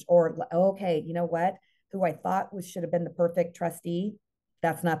changed? Or, okay, you know what? Who I thought should have been the perfect trustee,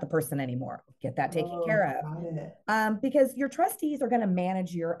 that's not the person anymore. Get that taken care of. Because your trustees are going to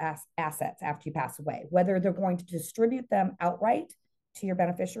manage your assets after you pass away, whether they're going to distribute them outright to your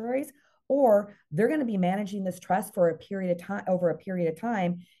beneficiaries, or they're going to be managing this trust for over a period of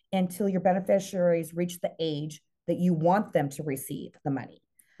time until your beneficiaries reach the age that you want them to receive the money.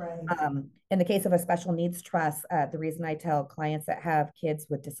 Right. In the case of a special needs trust, the reason I tell clients that have kids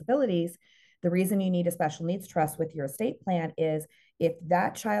with disabilities, the reason you need a special needs trust with your estate plan is if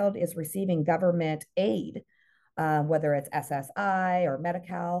that child is receiving government aid, whether it's SSI or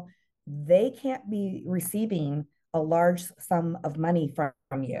Medi-Cal, they can't be receiving a large sum of money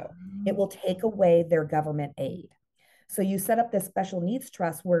from you. It will take away their government aid. So you set up this special needs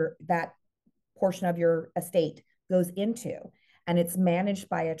trust where that portion of your estate goes into, and it's managed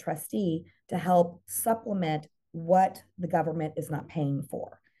by a trustee to help supplement what the government is not paying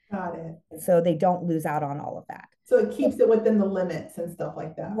for. Got it. So they don't lose out on all of that. So it keeps it within the limits and stuff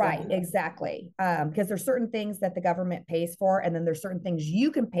like that. Right, exactly. Because there's certain things that the government pays for, and then there's certain things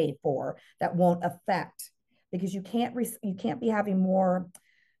you can pay for that won't affect, because you can't be having more.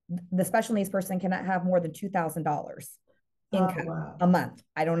 The special needs person cannot have more than $2,000 income a month.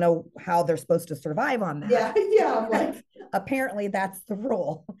 I don't know how they're supposed to survive on that. Yeah. Like, apparently that's the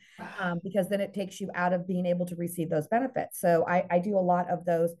rule, because then it takes you out of being able to receive those benefits. So I do a lot of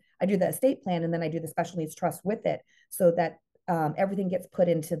those. I do the estate plan, and then I do the special needs trust with it, so that everything gets put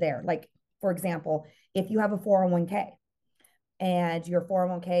into there. Like, for example, if you have a 401k and your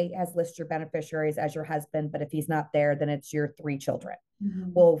 401k has listed your beneficiaries as your husband, but if he's not there, then it's your 3 children.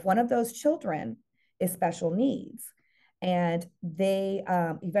 Mm-hmm. Well, if one of those children is special needs, and they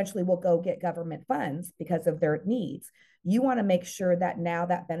eventually will go get government funds because of their needs, you want to make sure that now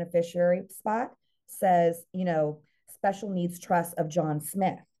that beneficiary spot says, special needs trust of John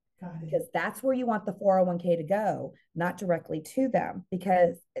Smith, because that's where you want the 401k to go, not directly to them,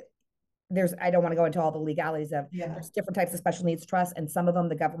 because I don't want to go into all the legalities of, there's different types of special needs trusts, and some of them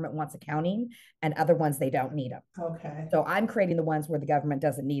the government wants accounting, and other ones they don't need them. Okay. So I'm creating the ones where the government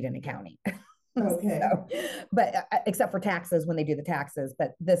doesn't need an accounting. Okay. So, but except for taxes when they do the taxes,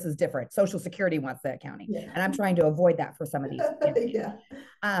 but this is different. Social Security wants the accounting, Yeah. and I'm trying to avoid that for some of these families. Yeah.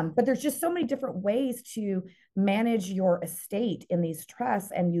 But there's just so many different ways to manage your estate in these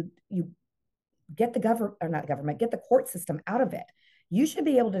trusts, and you get the government, or not government, get the court system out of it. You should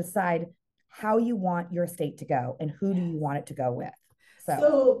be able to decide how you want your estate to go and who do you want it to go with.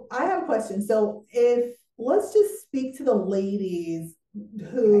 So I have a question. So if let's just speak to the ladies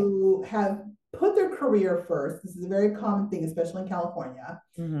who have put their career first. This is a very common thing, especially in California.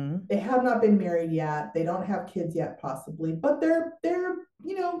 Mm-hmm. They have not been married yet. They don't have kids yet, possibly, but they're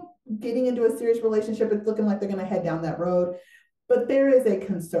getting into a serious relationship. It's looking like they're going to head down that road. But there is a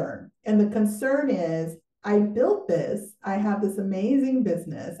concern, and the concern is I built this. I have this amazing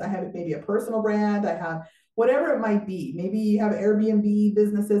business. I have maybe a personal brand. I have whatever it might be. Maybe you have Airbnb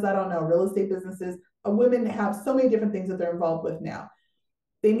businesses. I don't know, real estate businesses. Women have so many different things that they're involved with now.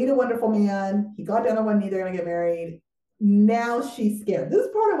 They meet a wonderful man. He got down on one knee. They're going to get married. Now she's scared. This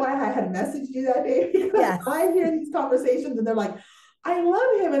is part of why I had messaged you that day, because yes. I hear these conversations and they're like, I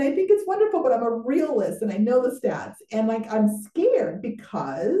love him and I think it's wonderful, but I'm a realist and I know the stats. And like, I'm scared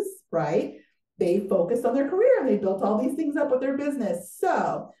because, right, they focused on their career and they built all these things up with their business.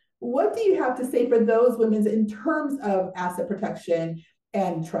 So what do you have to say for those women in terms of asset protection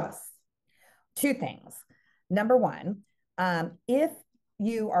and trust? Two things. Number one, if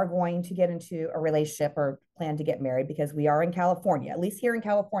you are going to get into a relationship or plan to get married, because we are in California, at least here in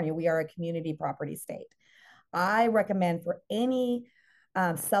California, we are a community property state. I recommend for any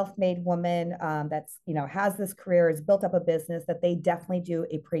self-made woman that's, has this career, has built up a business, that they definitely do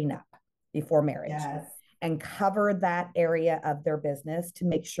a prenup before marriage. Yes. And cover that area of their business to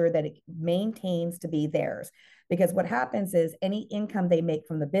make sure that it maintains to be theirs. Because what happens is any income they make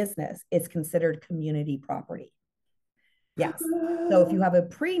from the business is considered community property. Yes. So if you have a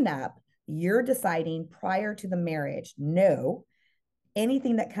prenup, you're deciding prior to the marriage, no,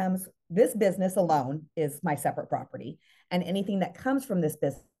 anything that comes, this business alone is my separate property, and anything that comes from this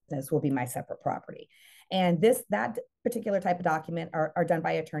business will be my separate property. And that particular type of document are done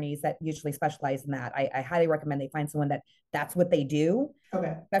by attorneys that usually specialize in that. I highly recommend they find someone that's what they do.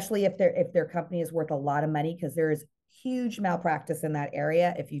 Okay. Especially if their company is worth a lot of money, because there is huge malpractice in that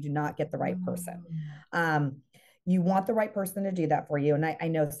area if you do not get the right person. You want the right person to do that for you. And I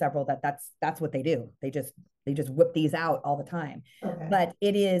know several that's what they do. They just whip these out all the time. Okay. But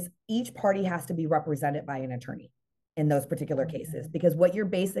each party has to be represented by an attorney in those particular cases, because what you're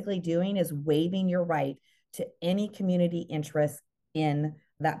basically doing is waiving your right to any community interest in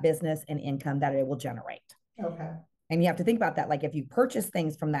that business and income that it will generate. Okay. And you have to think about that. Like if you purchase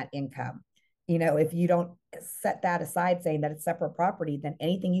things from that income, if you don't set that aside saying that it's separate property, then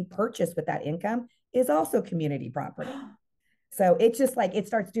anything you purchase with that income is also community property. So it's just like, it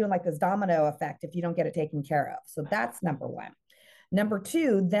starts doing like this domino effect if you don't get it taken care of. So that's number one. Number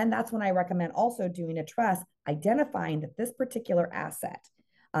two, then that's when I recommend also doing a trust, identifying that this particular asset,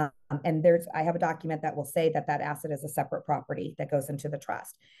 and I have a document that will say that asset is a separate property that goes into the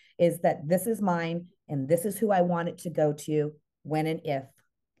trust, is that this is mine and this is who I want it to go to when and if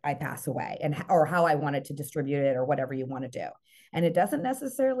I pass away, or how I wanted to distribute it, or whatever you want to do. And it doesn't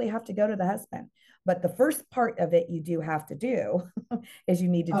necessarily have to go to the husband, but the first part of it you do have to do is you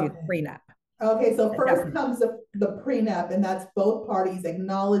need to do the prenup. Okay, so first comes the prenup, and that's both parties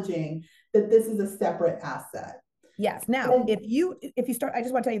acknowledging that this is a separate asset. Yes. Now, if you start, I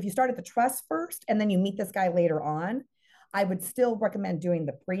just want to tell you, if you start at the trust first and then you meet this guy later on, I would still recommend doing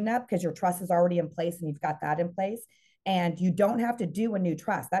the prenup, because your trust is already in place and you've got that in place. And you don't have to do a new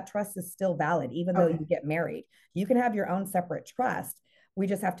trust. That trust is still valid, even though you get married. You can have your own separate trust. We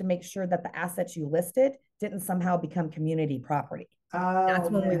just have to make sure that the assets you listed didn't somehow become community property. That's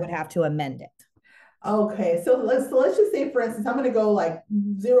when we would have to amend it. Okay, so let's just say, for instance, I'm going to go like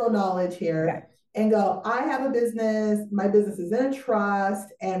zero knowledge here and go, I have a business, my business is in a trust,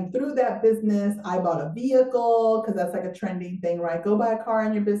 and through that business, I bought a vehicle, because that's like a trending thing, right? Go buy a car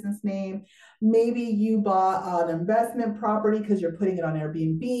in your business name. Maybe you bought an investment property because you're putting it on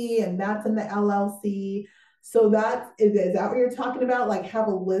Airbnb, and that's in the LLC. So is that what you're talking about? Like, have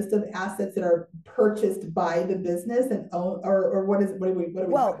a list of assets that are purchased by the business and own, or what are we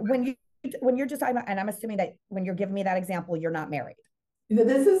well, when you're just talking about, and I'm assuming that when you're giving me that example, you're not married.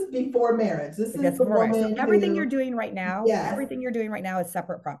 This is before marriage. This is the woman. So everything you're doing right now, everything you're doing right now is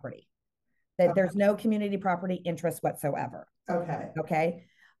separate property. That there's no community property interest whatsoever. Okay.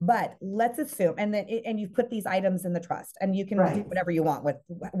 But let's assume, and you've put these items in the trust, and you can do whatever you want with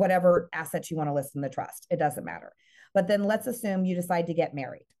whatever assets you want to list in the trust. It doesn't matter. But then let's assume you decide to get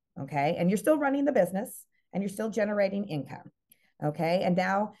married. Okay. And you're still running the business and you're still generating income. Okay. And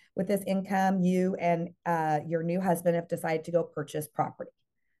now with this income, you and your new husband have decided to go purchase property.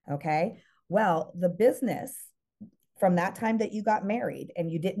 Okay. Well, the business from that time that you got married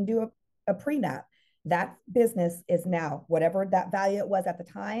and you didn't do a prenup, that business is now whatever that value it was at the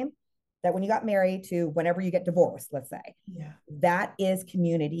time that when you got married to whenever you get divorced, let's say, Yeah. that is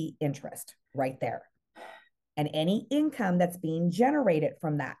community interest right there. And any income that's being generated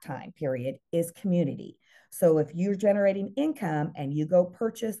from that time period is community. So if you're generating income and you go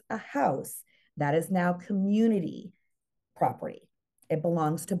purchase a house, that is now community property. It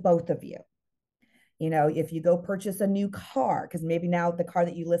belongs to both of you. You know, if you go purchase a new car, because maybe now the car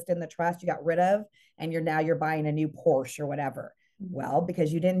that you listed in the trust you got rid of, and you're buying a new Porsche or whatever. Well,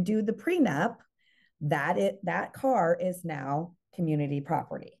 because you didn't do the prenup, that car is now community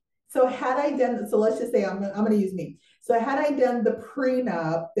property. So had I done, so let's just say I'm going to use me. So had I done the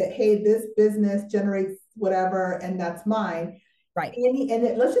prenup that, hey, this business generates whatever, and that's mine. Right.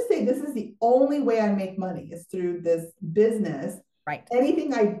 Let's just say this is the only way I make money is through this business. Right.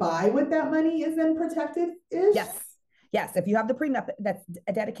 Anything I buy with that money is then protected-ish? Yes. Yes. If you have the prenup that's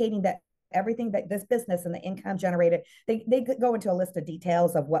dedicating that everything that this business and the income generated, they go into a list of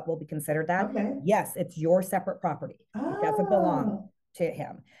details of what will be considered that. Okay. Yes, it's your separate property. It doesn't belong to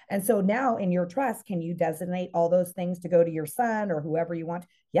him. And so now in your trust, can you designate all those things to go to your son or whoever you want?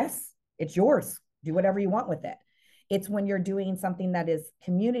 Yes, it's yours. Do whatever you want with it. It's when you're doing something that is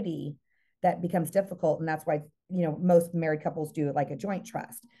community that becomes difficult. And that's why, you know, most married couples do like a joint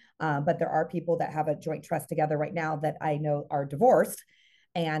trust. But there are people that have a joint trust together right now that I know are divorced,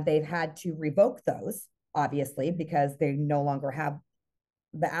 and they've had to revoke those, obviously, because they no longer have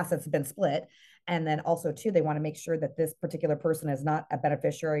the assets have been split. And then also too, they want to make sure that this particular person is not a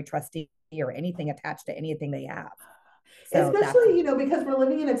beneficiary, trustee, or anything attached to anything they have. So especially, you know, because we're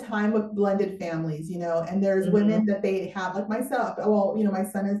living in a time of blended families, you know, and there's women that they have, like myself. Well, you know, my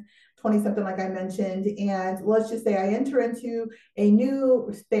son is 20 something, like I mentioned, and let's just say I enter into a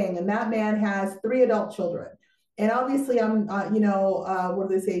new thing, and that man has 3 adult children. And obviously, I'm, you know, what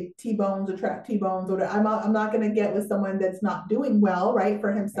do they say? T-bones attract T-bones. Or I'm not going to get with someone that's not doing well, right,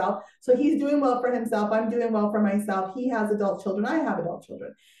 for himself. So he's doing well for himself. I'm doing well for myself. He has adult children. I have adult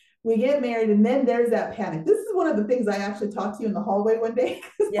children. We get married, and then there's that panic. This is one of the things I actually talked to you in the hallway one day,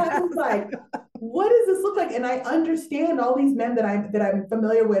 because I was like, what does this look like? And I understand all these men that I'm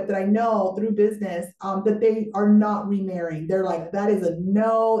familiar with, that I know through business, that they are not remarrying. They're like, that is a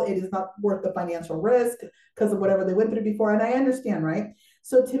no. It is not worth the financial risk because of whatever they went through before. And I understand, right?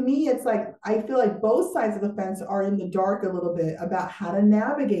 So to me, it's like, I feel like both sides of the fence are in the dark a little bit about how to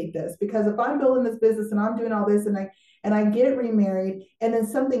navigate this. Because if I'm building this business and I'm doing all this, and I get remarried, and then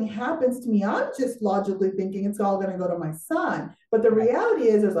something happens to me, I'm just logically thinking it's all going to go to my son. But the reality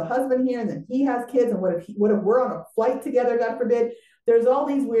is there's a husband here, and then he has kids. And what if we're on a flight together, God forbid? There's all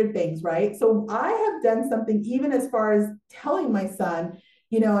these weird things, right? So I have done something, even as far as telling my son,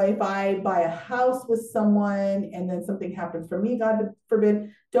 you know, if I buy a house with someone and then something happens for me, God forbid,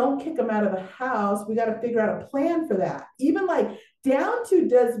 don't kick them out of the house. We got to figure out a plan for that. Even like down to,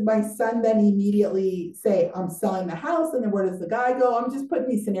 does my son then immediately say, I'm selling the house, and then where does the guy go? I'm just putting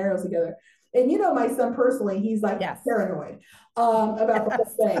these scenarios together. And you know, my son personally, he's like paranoid about the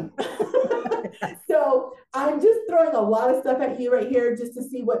whole thing. So I'm just throwing a lot of stuff at you right here just to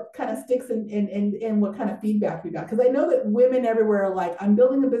see what kind of sticks and what kind of feedback we got. Because I know that women everywhere are like, I'm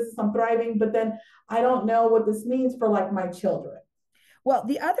building a business, I'm thriving, but then I don't know what this means for like my children. Well,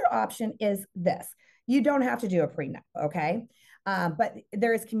 the other option is this. You don't have to do a prenup, okay? But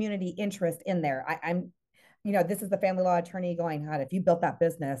there is community interest in there. I'm, you know, this is the family law attorney going, God, if you built that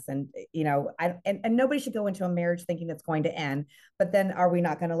business, and, you know, and nobody should go into a marriage thinking it's going to end, but then are we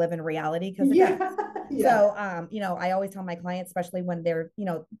not going to live in reality? Because it does. So, you know, I always tell my clients, especially when they're, you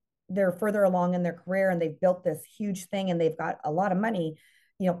know, they're further along in their career and they've built this huge thing and they've got a lot of money,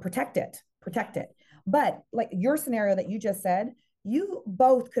 you know, protect it. But like your scenario that you just said, you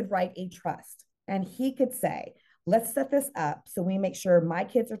both could write a trust, and he could say, let's set this up so we make sure my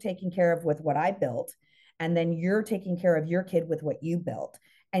kids are taken care of with what I built, and then you're taking care of your kid with what you built.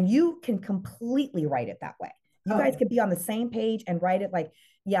 And you can completely write it that way. You guys could be on the same page and write it like,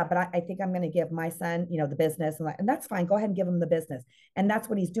 yeah, but I think I'm going to give my son, you know, the business, and that's fine. Go ahead and give him the business. And that's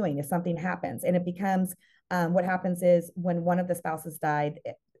what he's doing if something happens. And it becomes, what happens is when one of the spouses died,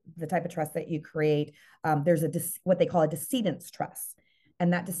 the type of trust that you create, there's what they call a decedent's trust.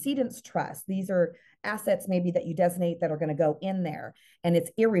 And that decedent's trust, these are assets maybe that you designate that are going to go in there, and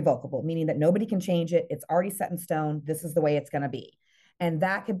it's irrevocable, meaning that nobody can change it. It's already set in stone. This is the way it's going to be. And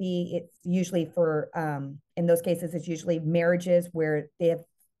that could be, it's usually for, in those cases, it's usually marriages where they have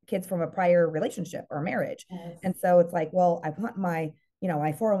kids from a prior relationship or marriage. Yes. And so it's like, well, I want my,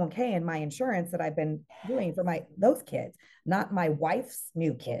 my 401k and my insurance that I've been doing for those kids, not my wife's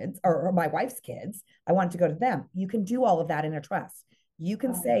new kids or my wife's kids. I want it to go to them. You can do all of that in a trust. You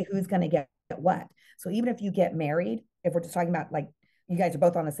can say who's going to get what. So even if you get married, if we're just talking about like, you guys are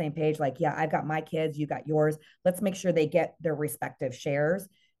both on the same page, like, yeah, I've got my kids, you got yours. Let's make sure they get their respective shares.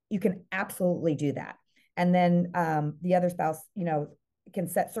 You can absolutely do that. And then the other spouse, can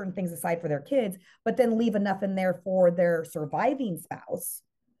set certain things aside for their kids, but then leave enough in there for their surviving spouse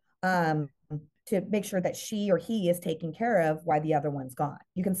to make sure that she or he is taken care of while the other one's gone.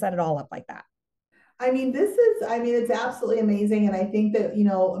 You can set it all up like that. It's absolutely amazing. And I think that,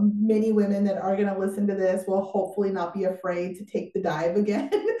 many women that are going to listen to this will hopefully not be afraid to take the dive again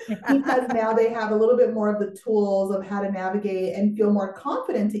because now they have a little bit more of the tools of how to navigate and feel more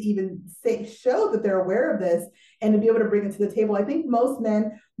confident to even show that they're aware of this and to be able to bring it to the table. I think most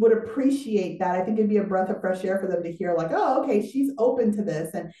men would appreciate that. I think it'd be a breath of fresh air for them to hear like, oh, okay, she's open to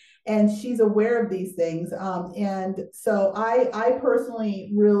this and she's aware of these things. And so I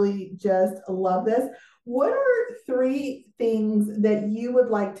personally really just love this. What are 3 things that you would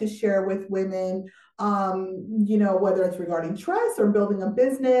like to share with women, whether it's regarding trust or building a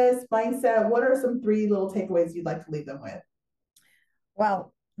business mindset? What are some 3 little takeaways you'd like to leave them with?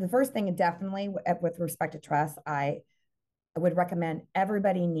 Well, the first thing definitely with respect to trust, I would recommend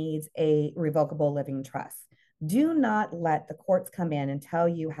everybody needs a revocable living trust. Do not let the courts come in and tell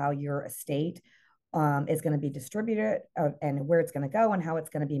you how your estate is going to be distributed and where it's going to go and how it's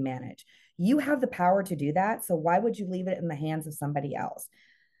going to be managed. You have the power to do that. So why would you leave it in the hands of somebody else?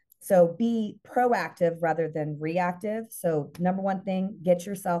 So be proactive rather than reactive. So number one thing, get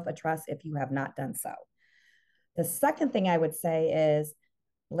yourself a trust if you have not done so. The second thing I would say is,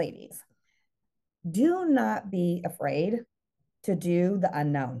 ladies, do not be afraid to do the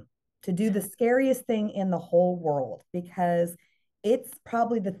unknown, to do the scariest thing in the whole world, because it's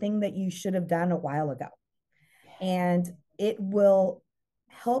probably the thing that you should have done a while ago. And it will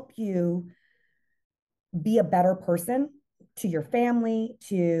help you be a better person to your family,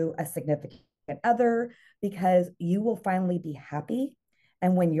 to a significant other, because you will finally be happy.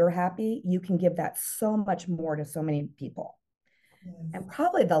 And when you're happy, you can give that so much more to so many people. Yes. And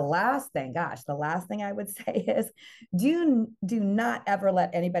probably the last thing I would say is do not ever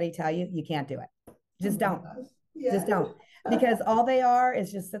let anybody tell you you can't do it. Just don't. Yes. Just don't. Because all they are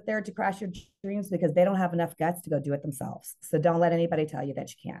is just sit there to crash your dreams because they don't have enough guts to go do it themselves. So don't let anybody tell you that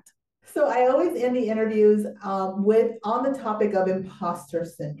you can't. So I always end the interviews on the topic of imposter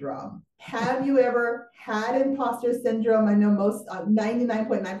syndrome. Have you ever had imposter syndrome? I know most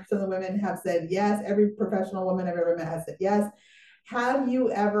 99.9% of the women have said yes. Every professional woman I've ever met has said yes. Have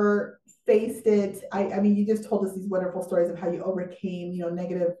you ever faced it? I mean, you just told us these wonderful stories of how you overcame,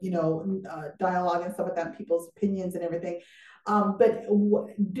 negative, dialogue and stuff like that, and people's opinions and everything. But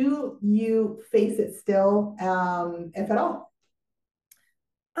do you face it still, if at all?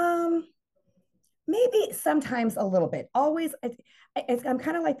 Maybe sometimes a little bit. Always, I'm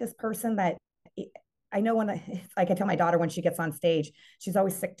kind of like this person that I know when I tell my daughter when she gets on stage, she's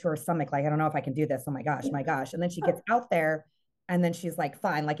always sick to her stomach. Like, I don't know if I can do this. Oh my gosh. And then she gets out there and then she's like,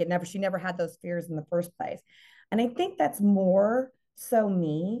 fine. Like she never had those fears in the first place. And I think that's more so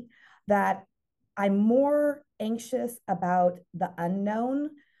me, that I'm more anxious about the unknown,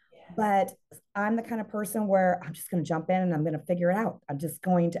 but I'm the kind of person where I'm just going to jump in and I'm going to figure it out. I'm just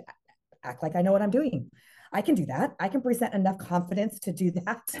going to act like I know what I'm doing. I can do that. I can present enough confidence to do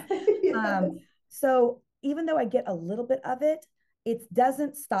that. Yes. So even though I get a little bit of it, it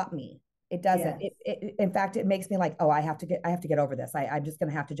doesn't stop me. It doesn't. Yes. In fact, it makes me like, oh, I have to get over this. I'm just going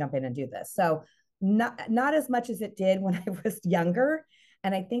to have to jump in and do this. So not as much as it did when I was younger.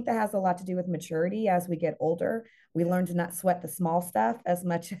 And I think that has a lot to do with maturity. As we get older, we learn to not sweat the small stuff as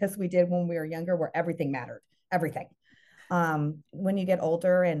much as we did when we were younger, where everything mattered, everything. When you get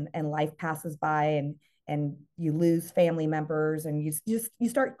older and life passes by and you lose family members and you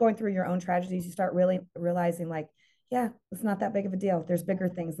start going through your own tragedies, you start really realizing like, yeah, it's not that big of a deal. There's bigger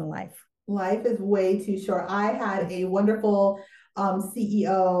things in life. Life is way too short. I had a wonderful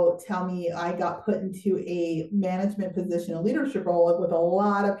CEO tell me I got put into a management position, a leadership role with a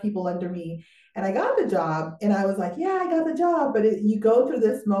lot of people under me. And I got the job and I was like, yeah, I got the job. But you go through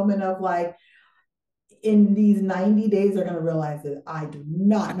this moment of like, in these 90 days, they're going to realize that I do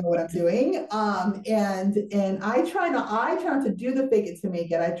not know what I'm doing. And I try not to do the fake it to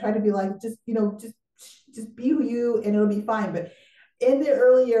make it. I try to be like, just be you and it'll be fine. But in the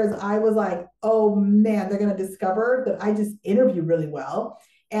early years, I was like, oh man, they're going to discover that I just interview really well.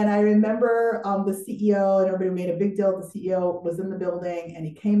 And I remember the CEO, and everybody made a big deal. The CEO was in the building, and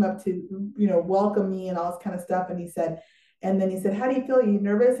he came up to, welcome me and all this kind of stuff. And he said, how do you feel? Are you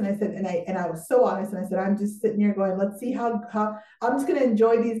nervous? And I said, and I was so honest. And I said, I'm just sitting here going, let's see how I'm just going to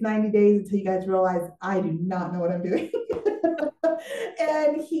enjoy these 90 days until you guys realize I do not know what I'm doing.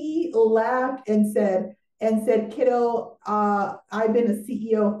 And he laughed and said, kiddo, I've been a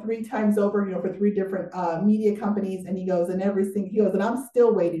CEO 3 times over, for 3 different media companies. And he goes, and I'm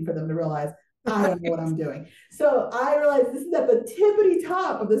still waiting for them to realize I don't know what I'm doing. So I realized this is at the tippity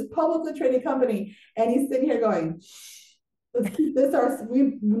top of this publicly traded company. And he's sitting here going, shh, let's keep this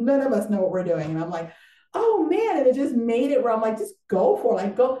none of us know what we're doing. And I'm like, oh man. And it just made it where I'm like, just go for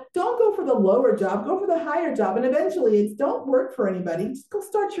it. Don't go for the lower job, go for the higher job. And eventually it's don't work for anybody. Just go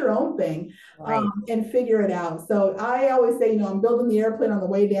start your own thing, right, and figure it out. So I always say, I'm building the airplane on the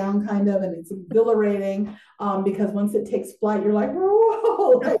way down kind of, and it's exhilarating because once it takes flight, you're like,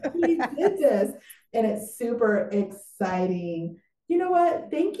 whoa, like we did this. And it's super exciting. You know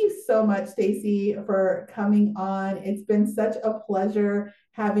what? Thank you so much, Stacey, for coming on. It's been such a pleasure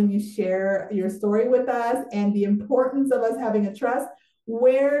having you share your story with us and the importance of us having a trust.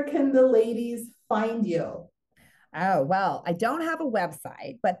 Where can the ladies find you? Oh, well, I don't have a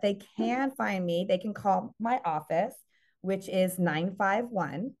website, but they can find me. They can call my office, which is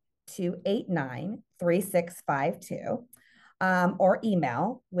 951-289-3652, or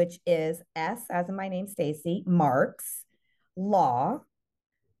email, which is S as in my name, Stacey, Marks law@gmail.com.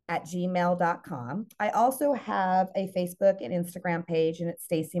 I also have a Facebook and Instagram page, and it's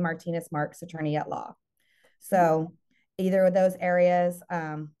Stacey Martinez Marks, attorney at law. So either of those areas,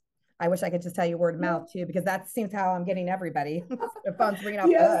 I wish I could just tell you word of mouth too, because that seems how I'm getting everybody. The phone's ringing off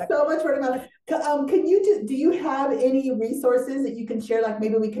the hook. So much word of mouth. Do you have any resources that you can share? Like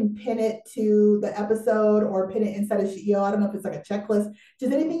maybe we can pin it to the episode or pin it inside of CEO. I don't know if it's like a checklist.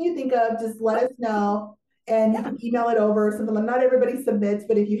 Just anything you think of, just let us know. And you can email it over, something like, not everybody submits,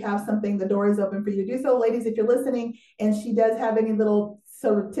 but if you have something, the door is open for you to do so. Ladies, if you're listening and she does have any little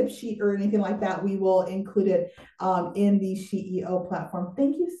sort of tip sheet or anything like that, we will include it in the CEO platform.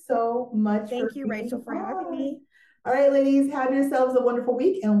 Thank you so much. Thank you, Rachel, for having me. All right, ladies, have yourselves a wonderful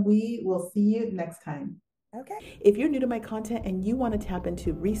week, and we will see you next time. Okay. If you're new to my content and you want to tap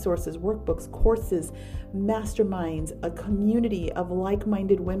into resources, workbooks, courses, masterminds, a community of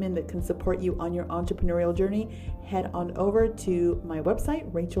like-minded women that can support you on your entrepreneurial journey, head on over to my website,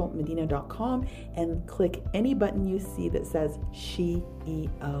 rachelmedina.com, and click any button you see that says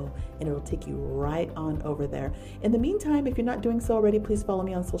CEO, and it will take you right on over there. In the meantime, if you're not doing so already, please follow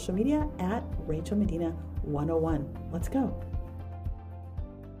me on social media at Rachel Medina 101. Let's go.